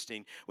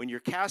interesting. When you're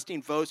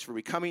casting votes for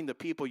becoming the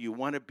people you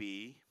want to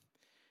be,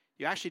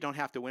 you actually don't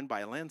have to win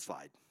by a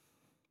landslide.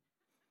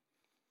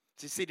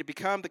 You see, to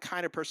become the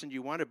kind of person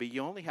you want to be,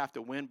 you only have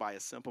to win by a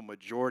simple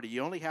majority.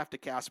 You only have to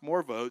cast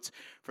more votes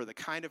for the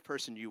kind of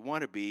person you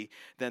want to be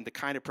than the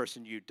kind of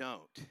person you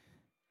don't.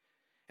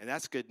 And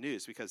that's good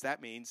news, because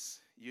that means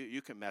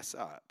you can mess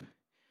up.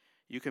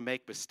 You can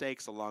make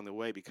mistakes along the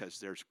way because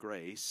there's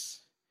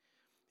grace.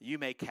 You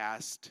may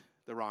cast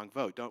the wrong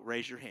vote. Don't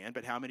raise your hand,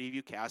 but how many of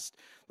you cast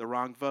the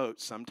wrong vote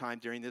sometime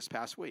during this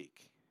past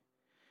week?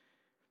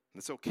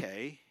 It's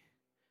okay,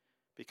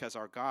 because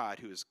our God,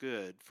 who is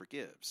good,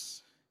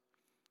 forgives.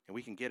 and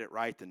we can get it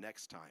right the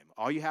next time.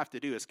 All you have to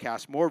do is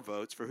cast more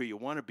votes for who you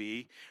want to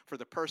be, for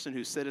the person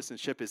whose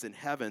citizenship is in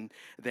heaven,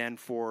 than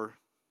for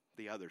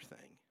the other thing.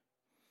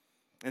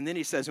 And then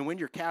he says, and when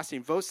you're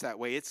casting votes that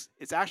way, it's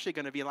actually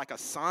going to be like a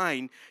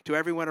sign to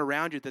everyone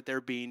around you that they're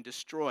being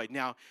destroyed.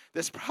 Now,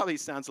 this probably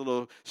sounds a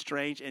little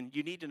strange, and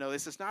you need to know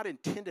this is not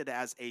intended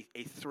as a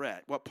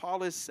threat. What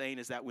Paul is saying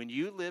is that when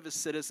you live as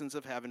citizens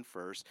of heaven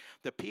first,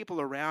 the people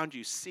around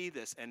you see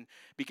this and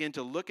begin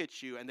to look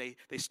at you, and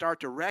they start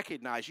to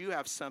recognize you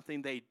have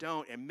something they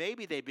don't, and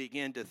maybe they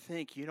begin to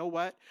think, you know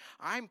what?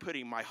 I'm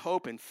putting my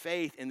hope and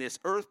faith in this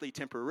earthly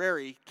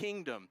temporary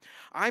kingdom.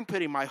 I'm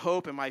putting my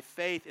hope and my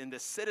faith in the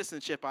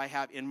citizenship I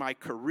have in my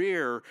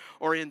career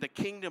or in the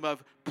kingdom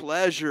of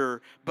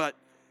pleasure, but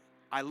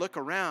I look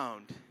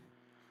around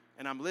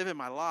and I'm living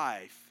my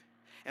life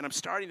and I'm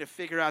starting to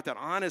figure out that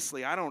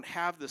honestly I don't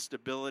have the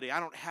stability,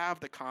 I don't have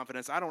the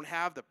confidence, I don't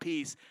have the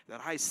peace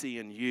that I see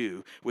in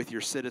you with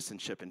your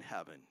citizenship in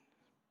heaven.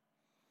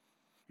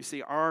 You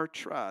see, our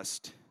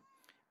trust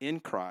in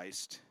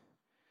Christ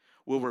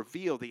will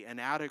reveal the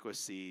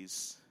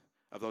inadequacies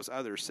of those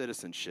other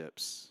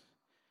citizenships.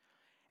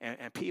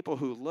 And people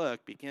who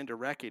look begin to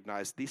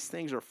recognize these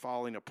things are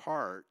falling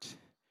apart,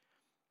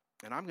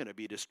 and I'm going to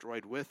be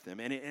destroyed with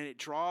them. And it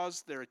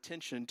draws their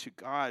attention to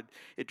God.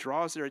 It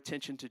draws their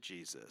attention to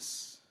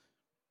Jesus.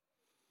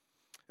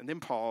 And then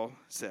Paul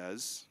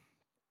says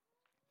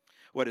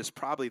what is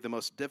probably the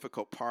most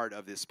difficult part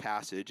of this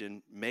passage,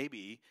 and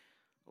maybe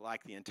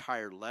like the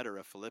entire letter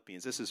of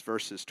Philippians. This is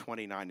verses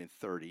 29 and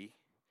 30.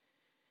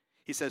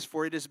 He says,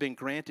 for it has been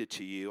granted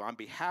to you on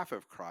behalf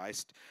of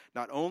Christ,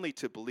 not only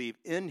to believe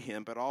in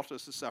him, but also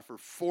to suffer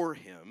for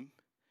him,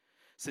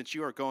 since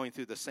you are going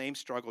through the same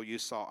struggle you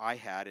saw I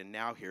had and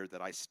now hear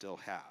that I still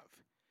have.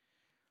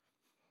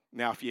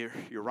 Now, if you're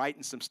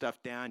writing some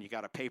stuff down, you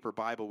got a paper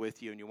Bible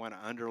with you and you want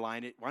to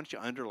underline it, why don't you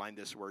underline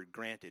this word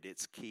granted?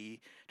 It's key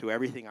to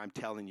everything I'm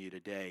telling you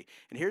today.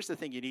 And here's the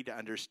thing you need to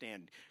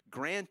understand.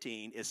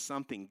 Granting is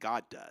something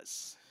God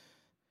does.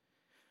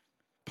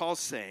 Paul's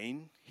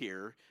saying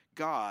here,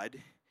 God,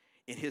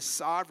 in his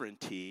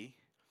sovereignty,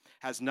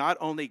 has not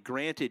only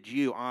granted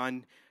you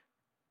on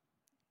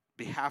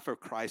behalf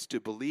of Christ to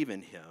believe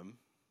in him,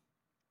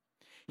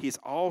 he's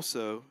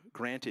also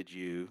granted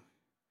you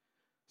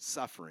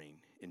suffering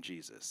in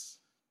Jesus.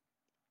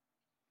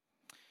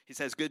 He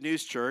says, good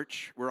news,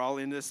 church. We're all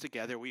in this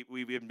together.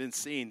 We've been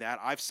seeing that.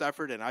 I've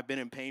suffered and I've been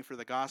in pain for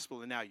the gospel,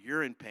 and now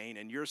you're in pain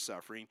and you're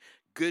suffering.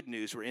 Good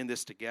news, we're in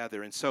this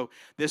together. And so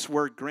this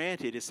word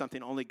granted is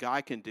something only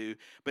God can do,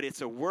 but it's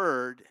a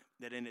word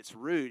that in its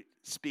root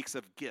speaks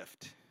of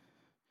gift.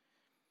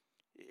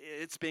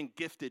 It's been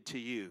gifted to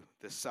you,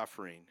 the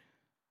suffering.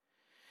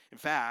 In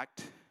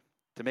fact,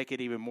 to make it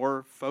even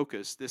more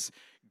focused, this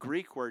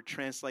Greek word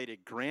translated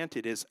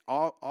granted is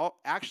all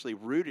actually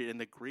rooted in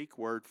the Greek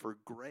word for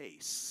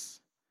grace.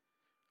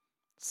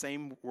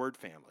 Same word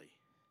family.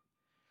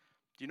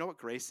 Do you know what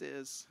grace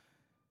is?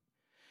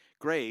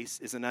 Grace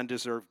is an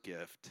undeserved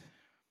gift.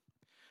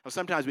 Now,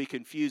 sometimes we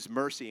confuse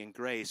mercy and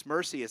grace.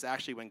 Mercy is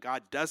actually when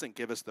God doesn't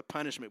give us the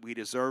punishment we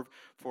deserve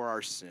for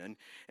our sin.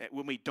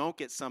 When we don't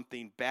get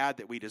something bad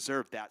that we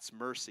deserve, that's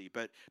mercy.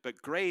 But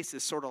grace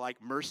is sort of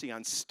like mercy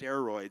on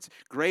steroids.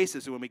 Grace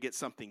is when we get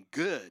something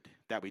good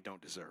that we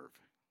don't deserve.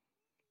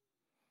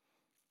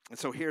 And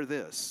so hear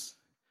this.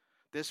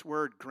 This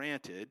word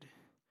granted,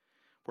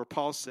 where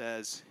Paul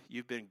says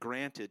you've been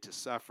granted to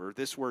suffer,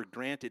 this word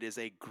granted is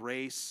a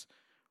grace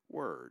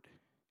word.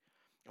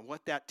 And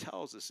what that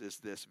tells us is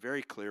this,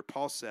 very clear.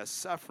 Paul says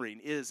suffering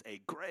is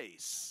a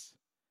grace.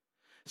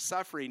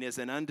 Suffering is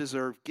an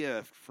undeserved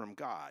gift from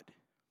God.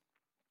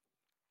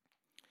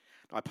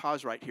 Now, I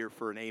pause right here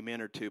for an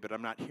amen or two, but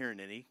I'm not hearing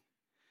any.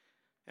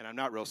 And I'm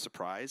not real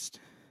surprised.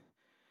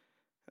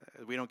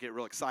 We don't get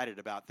real excited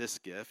about this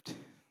gift.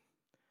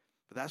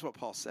 But that's what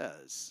Paul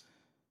says.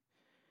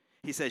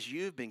 He says,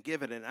 you've been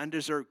given an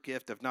undeserved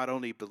gift of not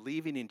only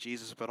believing in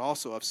Jesus, but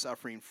also of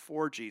suffering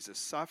for Jesus.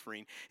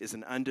 Suffering is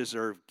an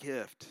undeserved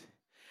gift.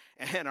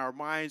 And our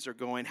minds are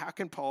going, how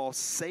can Paul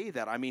say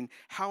that? I mean,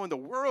 how in the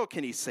world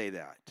can he say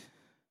that?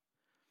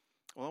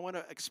 Well, I want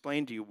to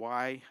explain to you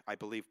why I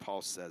believe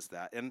Paul says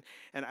that. And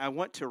I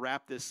want to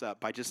wrap this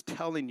up by just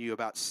telling you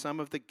about some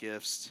of the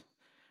gifts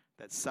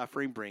that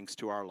suffering brings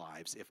to our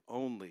lives, if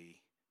only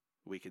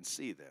we can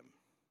see them.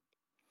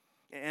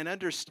 And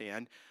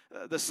understand,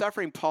 the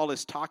suffering Paul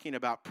is talking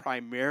about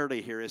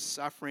primarily here is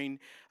suffering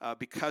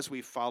because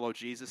we follow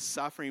Jesus,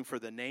 suffering for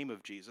the name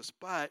of Jesus.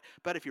 But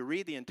if you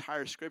read the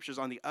entire scriptures,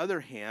 on the other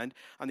hand,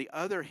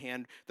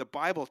 the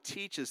Bible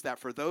teaches that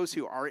for those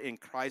who are in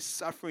Christ,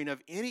 suffering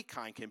of any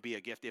kind can be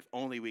a gift if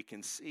only we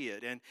can see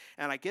it. And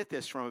I get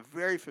this from a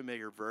very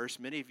familiar verse.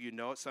 Many of you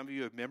know it. Some of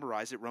you have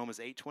memorized it, Romans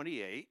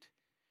 8:28,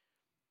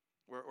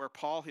 where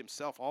Paul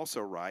himself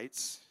also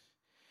writes,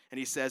 and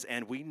he says,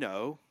 and we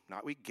know,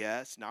 not we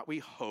guess, not we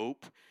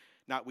hope,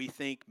 not we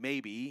think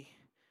maybe,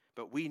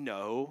 but we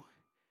know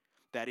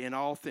that in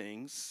all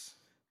things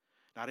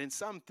Not in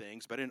some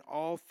things, but in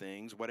all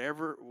things,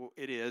 whatever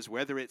it is,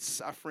 whether it's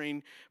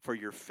suffering for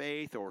your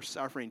faith or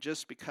suffering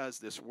just because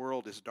this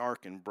world is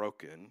dark and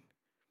broken.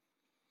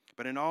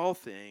 But in all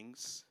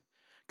things,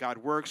 God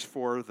works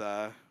for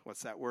the,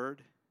 what's that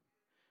word?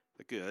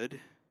 The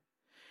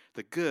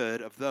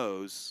good of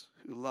those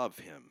who love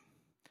him,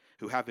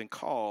 who have been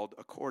called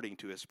according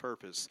to his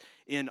purpose.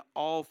 In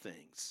all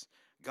things,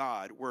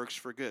 God works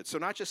for good. So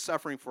not just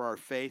suffering for our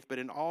faith, but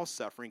in all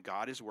suffering,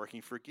 God is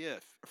working for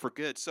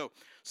good.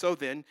 So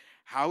then,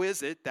 how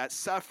is it that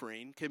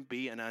suffering can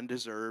be an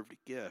undeserved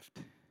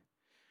gift?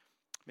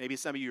 Maybe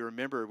some of you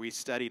remember we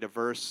studied a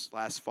verse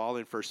last fall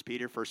in 1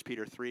 Peter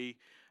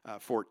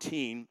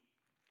 3:14,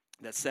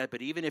 that said,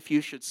 but even if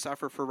you should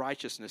suffer for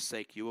righteousness'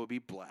 sake, you will be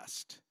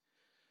blessed.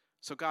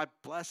 So God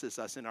blesses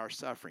us in our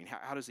suffering.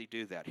 How does he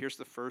do that? Here's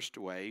the first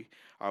way.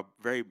 I'll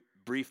very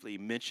briefly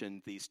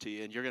mention these to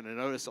you, and you're going to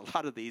notice a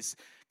lot of these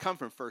come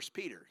from 1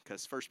 Peter,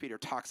 because 1 Peter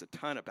talks a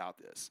ton about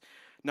this.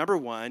 Number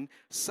one,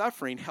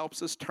 suffering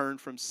helps us turn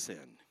from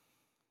sin,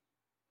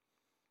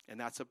 and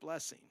that's a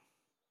blessing.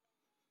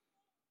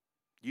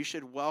 You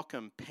should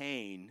welcome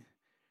pain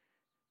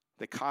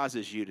that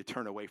causes you to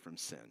turn away from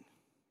sin.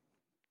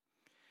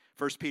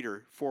 1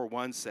 Peter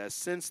 4:1 says,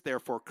 since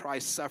therefore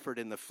Christ suffered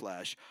in the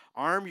flesh,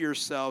 arm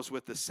yourselves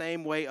with the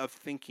same way of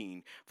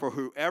thinking, for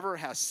whoever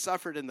has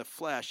suffered in the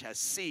flesh has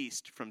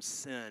ceased from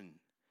sin.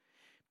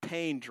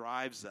 Pain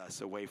drives us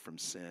away from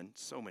sin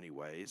so many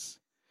ways.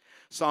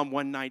 Psalm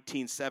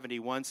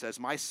 119:71 says,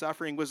 my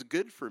suffering was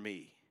good for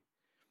me,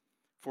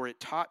 for it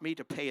taught me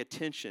to pay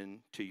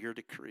attention to your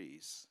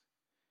decrees.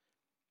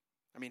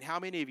 I mean, how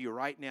many of you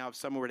right now, if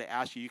someone were to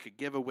ask you, you could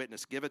give a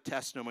witness, give a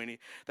testimony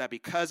that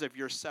because of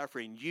your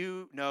suffering,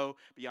 you know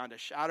beyond a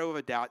shadow of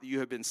a doubt that you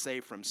have been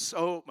saved from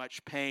so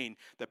much pain,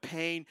 the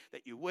pain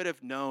that you would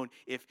have known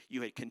if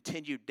you had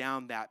continued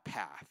down that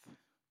path.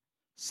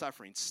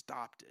 Suffering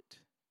stopped it.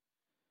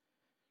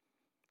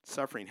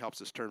 Suffering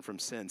helps us turn from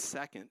sin.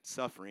 Second,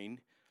 suffering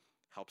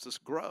helps us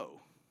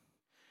grow.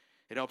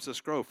 It helps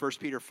us grow. 1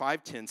 Peter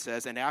 5:10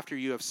 says, and after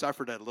you have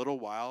suffered a little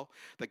while,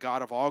 the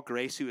God of all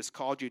grace, who has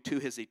called you to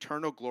his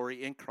eternal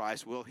glory in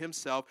Christ, will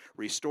himself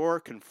restore,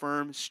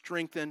 confirm,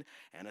 strengthen,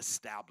 and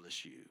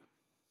establish you.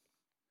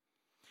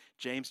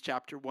 James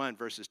chapter 1,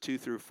 verses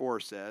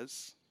 2-4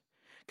 says,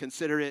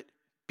 consider it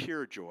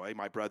pure joy,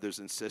 my brothers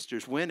and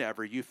sisters,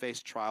 whenever you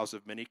face trials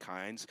of many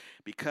kinds,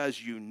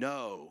 because you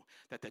know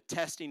that the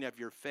testing of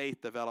your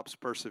faith develops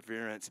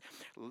perseverance.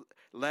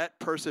 Let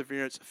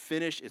perseverance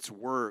finish its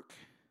work,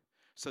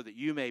 so that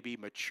you may be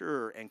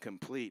mature and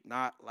complete,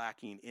 not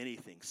lacking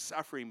anything.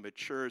 Suffering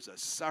matures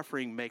us.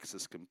 Suffering makes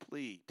us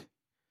complete.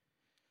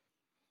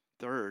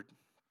 Third,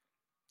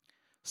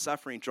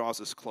 suffering draws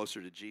us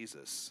closer to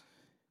Jesus.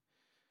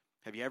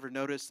 Have you ever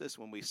noticed this?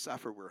 When we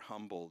suffer, we're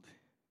humbled.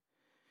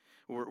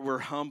 We're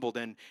humbled,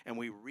 and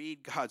we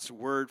read God's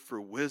word for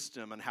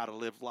wisdom on how to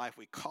live life.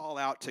 We call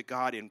out to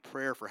God in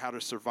prayer for how to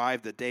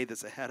survive the day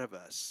that's ahead of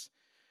us.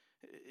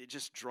 It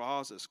just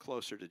draws us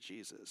closer to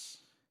Jesus.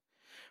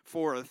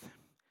 Fourth,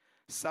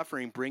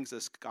 suffering brings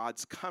us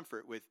God's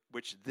comfort,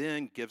 which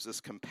then gives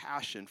us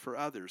compassion for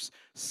others.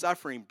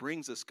 Suffering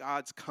brings us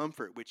God's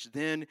comfort, which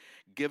then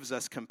gives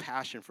us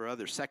compassion for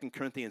others. 2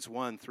 Corinthians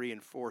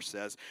 1:3-4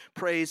 says,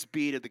 praise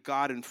be to the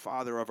God and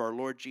Father of our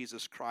Lord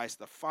Jesus Christ,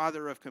 the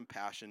Father of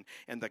compassion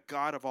and the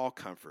God of all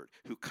comfort,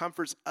 who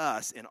comforts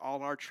us in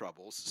all our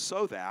troubles,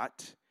 so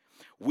that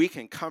we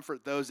can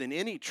comfort those in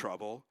any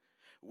trouble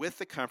with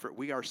the comfort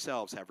we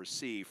ourselves have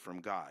received from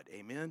God.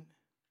 Amen?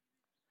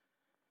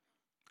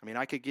 I mean,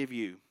 I could give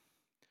you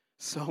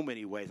so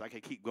many ways. I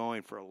could keep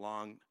going for a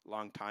long,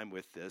 long time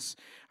with this.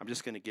 I'm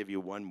just going to give you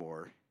one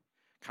more,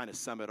 kind of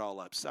sum it all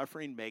up.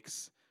 Suffering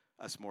makes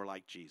us more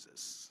like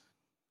Jesus.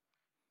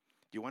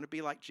 Do you want to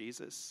be like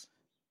Jesus?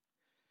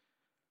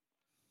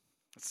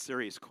 That's a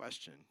serious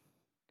question.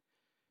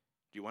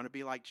 Do you want to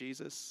be like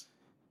Jesus?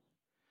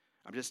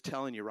 I'm just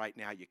telling you right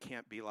now, you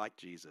can't be like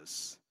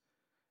Jesus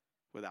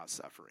without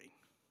suffering.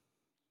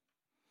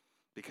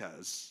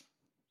 Because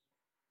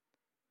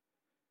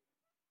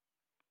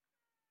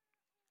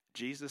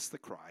Jesus the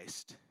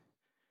Christ,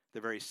 the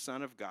very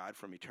Son of God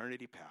from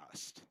eternity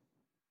past,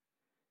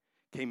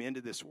 came into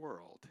this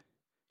world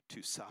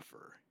to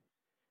suffer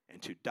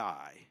and to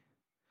die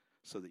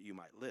so that you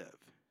might live.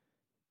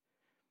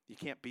 You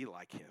can't be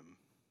like him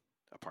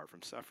apart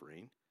from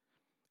suffering.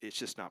 It's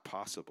just not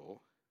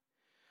possible.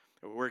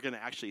 We're going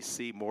to actually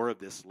see more of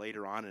this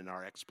later on in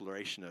our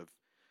exploration of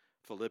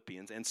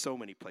Philippians and so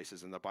many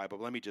places in the Bible.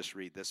 Let me just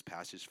read this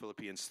passage,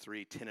 Philippians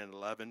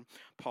 3:10-11.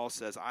 Paul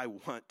says, I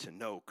want to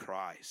know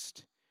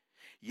Christ.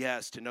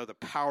 Yes, to know the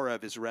power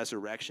of his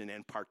resurrection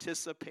and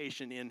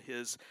participation in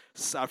his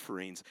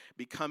sufferings,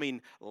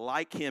 becoming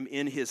like him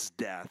in his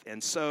death,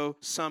 and so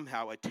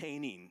somehow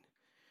attaining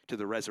to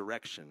the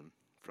resurrection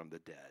from the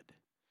dead.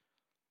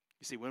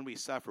 You see, when we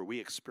suffer, we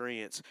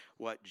experience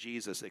what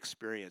Jesus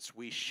experienced.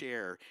 We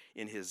share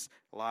in his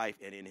life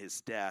and in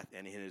his death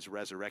and in his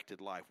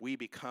resurrected life. We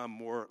become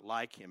more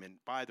like him. And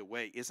by the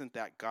way, isn't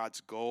that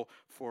God's goal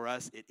for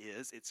us? It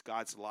is. It's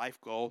God's life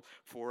goal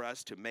for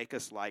us to make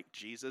us like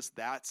Jesus.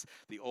 That's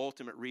the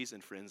ultimate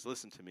reason, friends.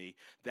 Listen to me.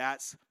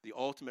 That's the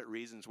ultimate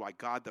reasons why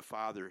God the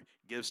Father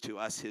gives to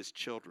us, his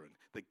children,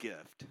 the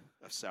gift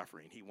of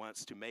suffering. He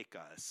wants to make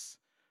us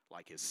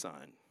like his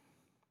Son.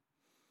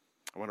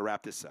 I want to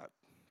wrap this up.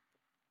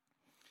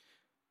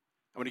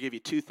 I want to give you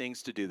 2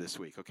 things to do this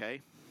week,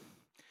 okay?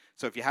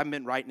 So if you haven't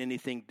been writing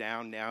anything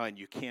down now and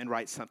you can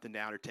write something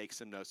down or take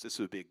some notes, this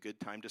would be a good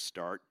time to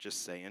start,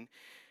 just saying.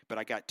 But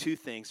I got 2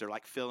 things. They're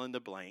like fill in the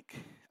blank.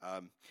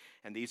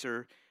 And these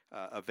are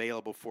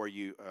available for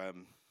you.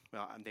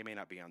 Well, they may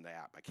not be on the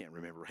app. I can't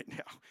remember right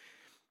now.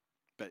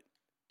 But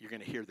you're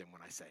going to hear them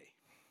when I say.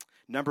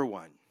 Number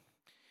 1,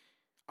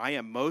 I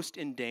am most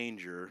in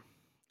danger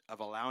of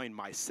allowing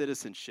my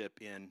citizenship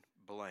in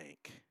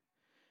blank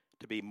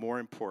to be more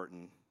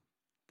important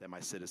than my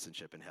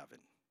citizenship in heaven.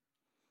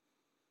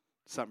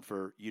 Something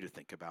for you to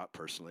think about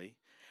personally.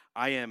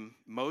 I am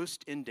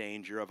most in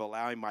danger of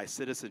allowing my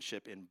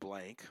citizenship in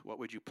blank, what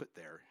would you put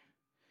there,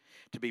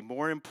 to be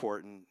more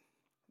important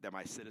than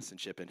my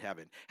citizenship in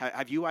heaven.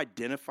 Have you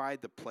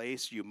identified the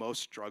place you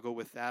most struggle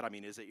with that? I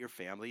mean, is it your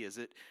family? Is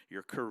it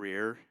your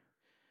career?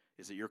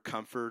 Is it your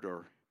comfort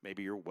or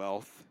maybe your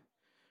wealth?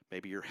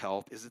 Maybe your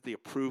health? Is it the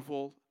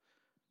approval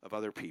of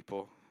other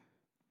people?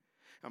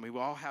 I mean,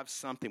 we all have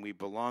something we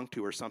belong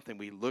to or something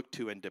we look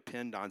to and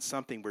depend on,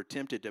 something we're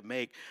tempted to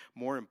make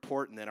more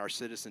important than our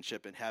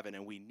citizenship in heaven,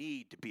 and we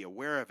need to be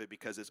aware of it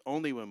because it's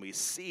only when we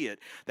see it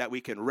that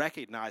we can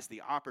recognize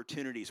the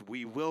opportunities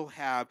we will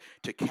have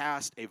to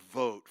cast a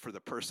vote for the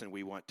person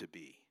we want to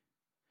be.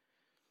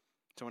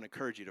 So I want to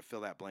encourage you to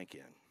fill that blank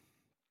in.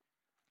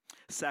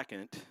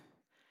 Second,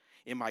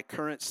 in my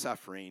current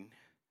suffering,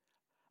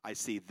 I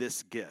see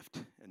this gift,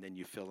 and then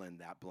you fill in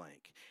that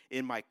blank.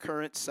 In my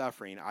current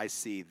suffering, I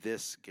see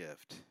this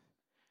gift.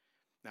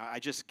 Now, I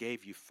just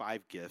gave you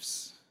 5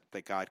 gifts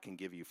that God can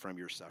give you from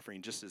your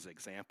suffering, just as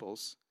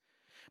examples.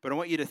 But I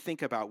want you to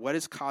think about what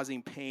is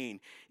causing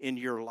pain in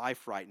your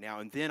life right now,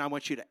 and then I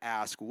want you to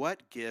ask,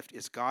 what gift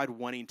is God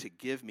wanting to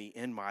give me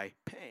in my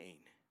pain?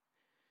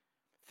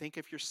 Think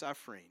of your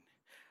suffering.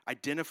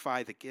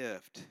 Identify the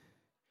gift.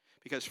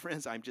 Because,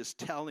 friends, I'm just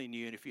telling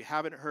you, and if you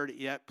haven't heard it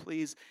yet,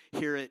 please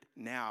hear it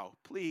now.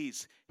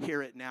 Please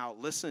hear it now.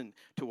 Listen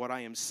to what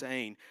I am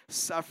saying.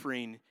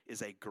 Suffering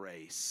is a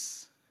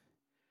grace.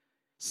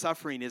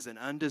 Suffering is an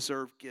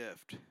undeserved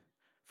gift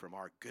from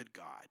our good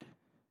God.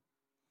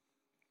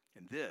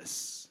 And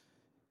this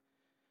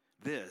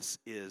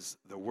is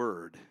the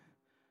word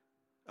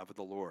of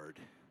the Lord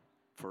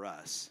for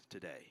us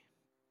today.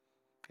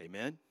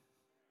 Amen.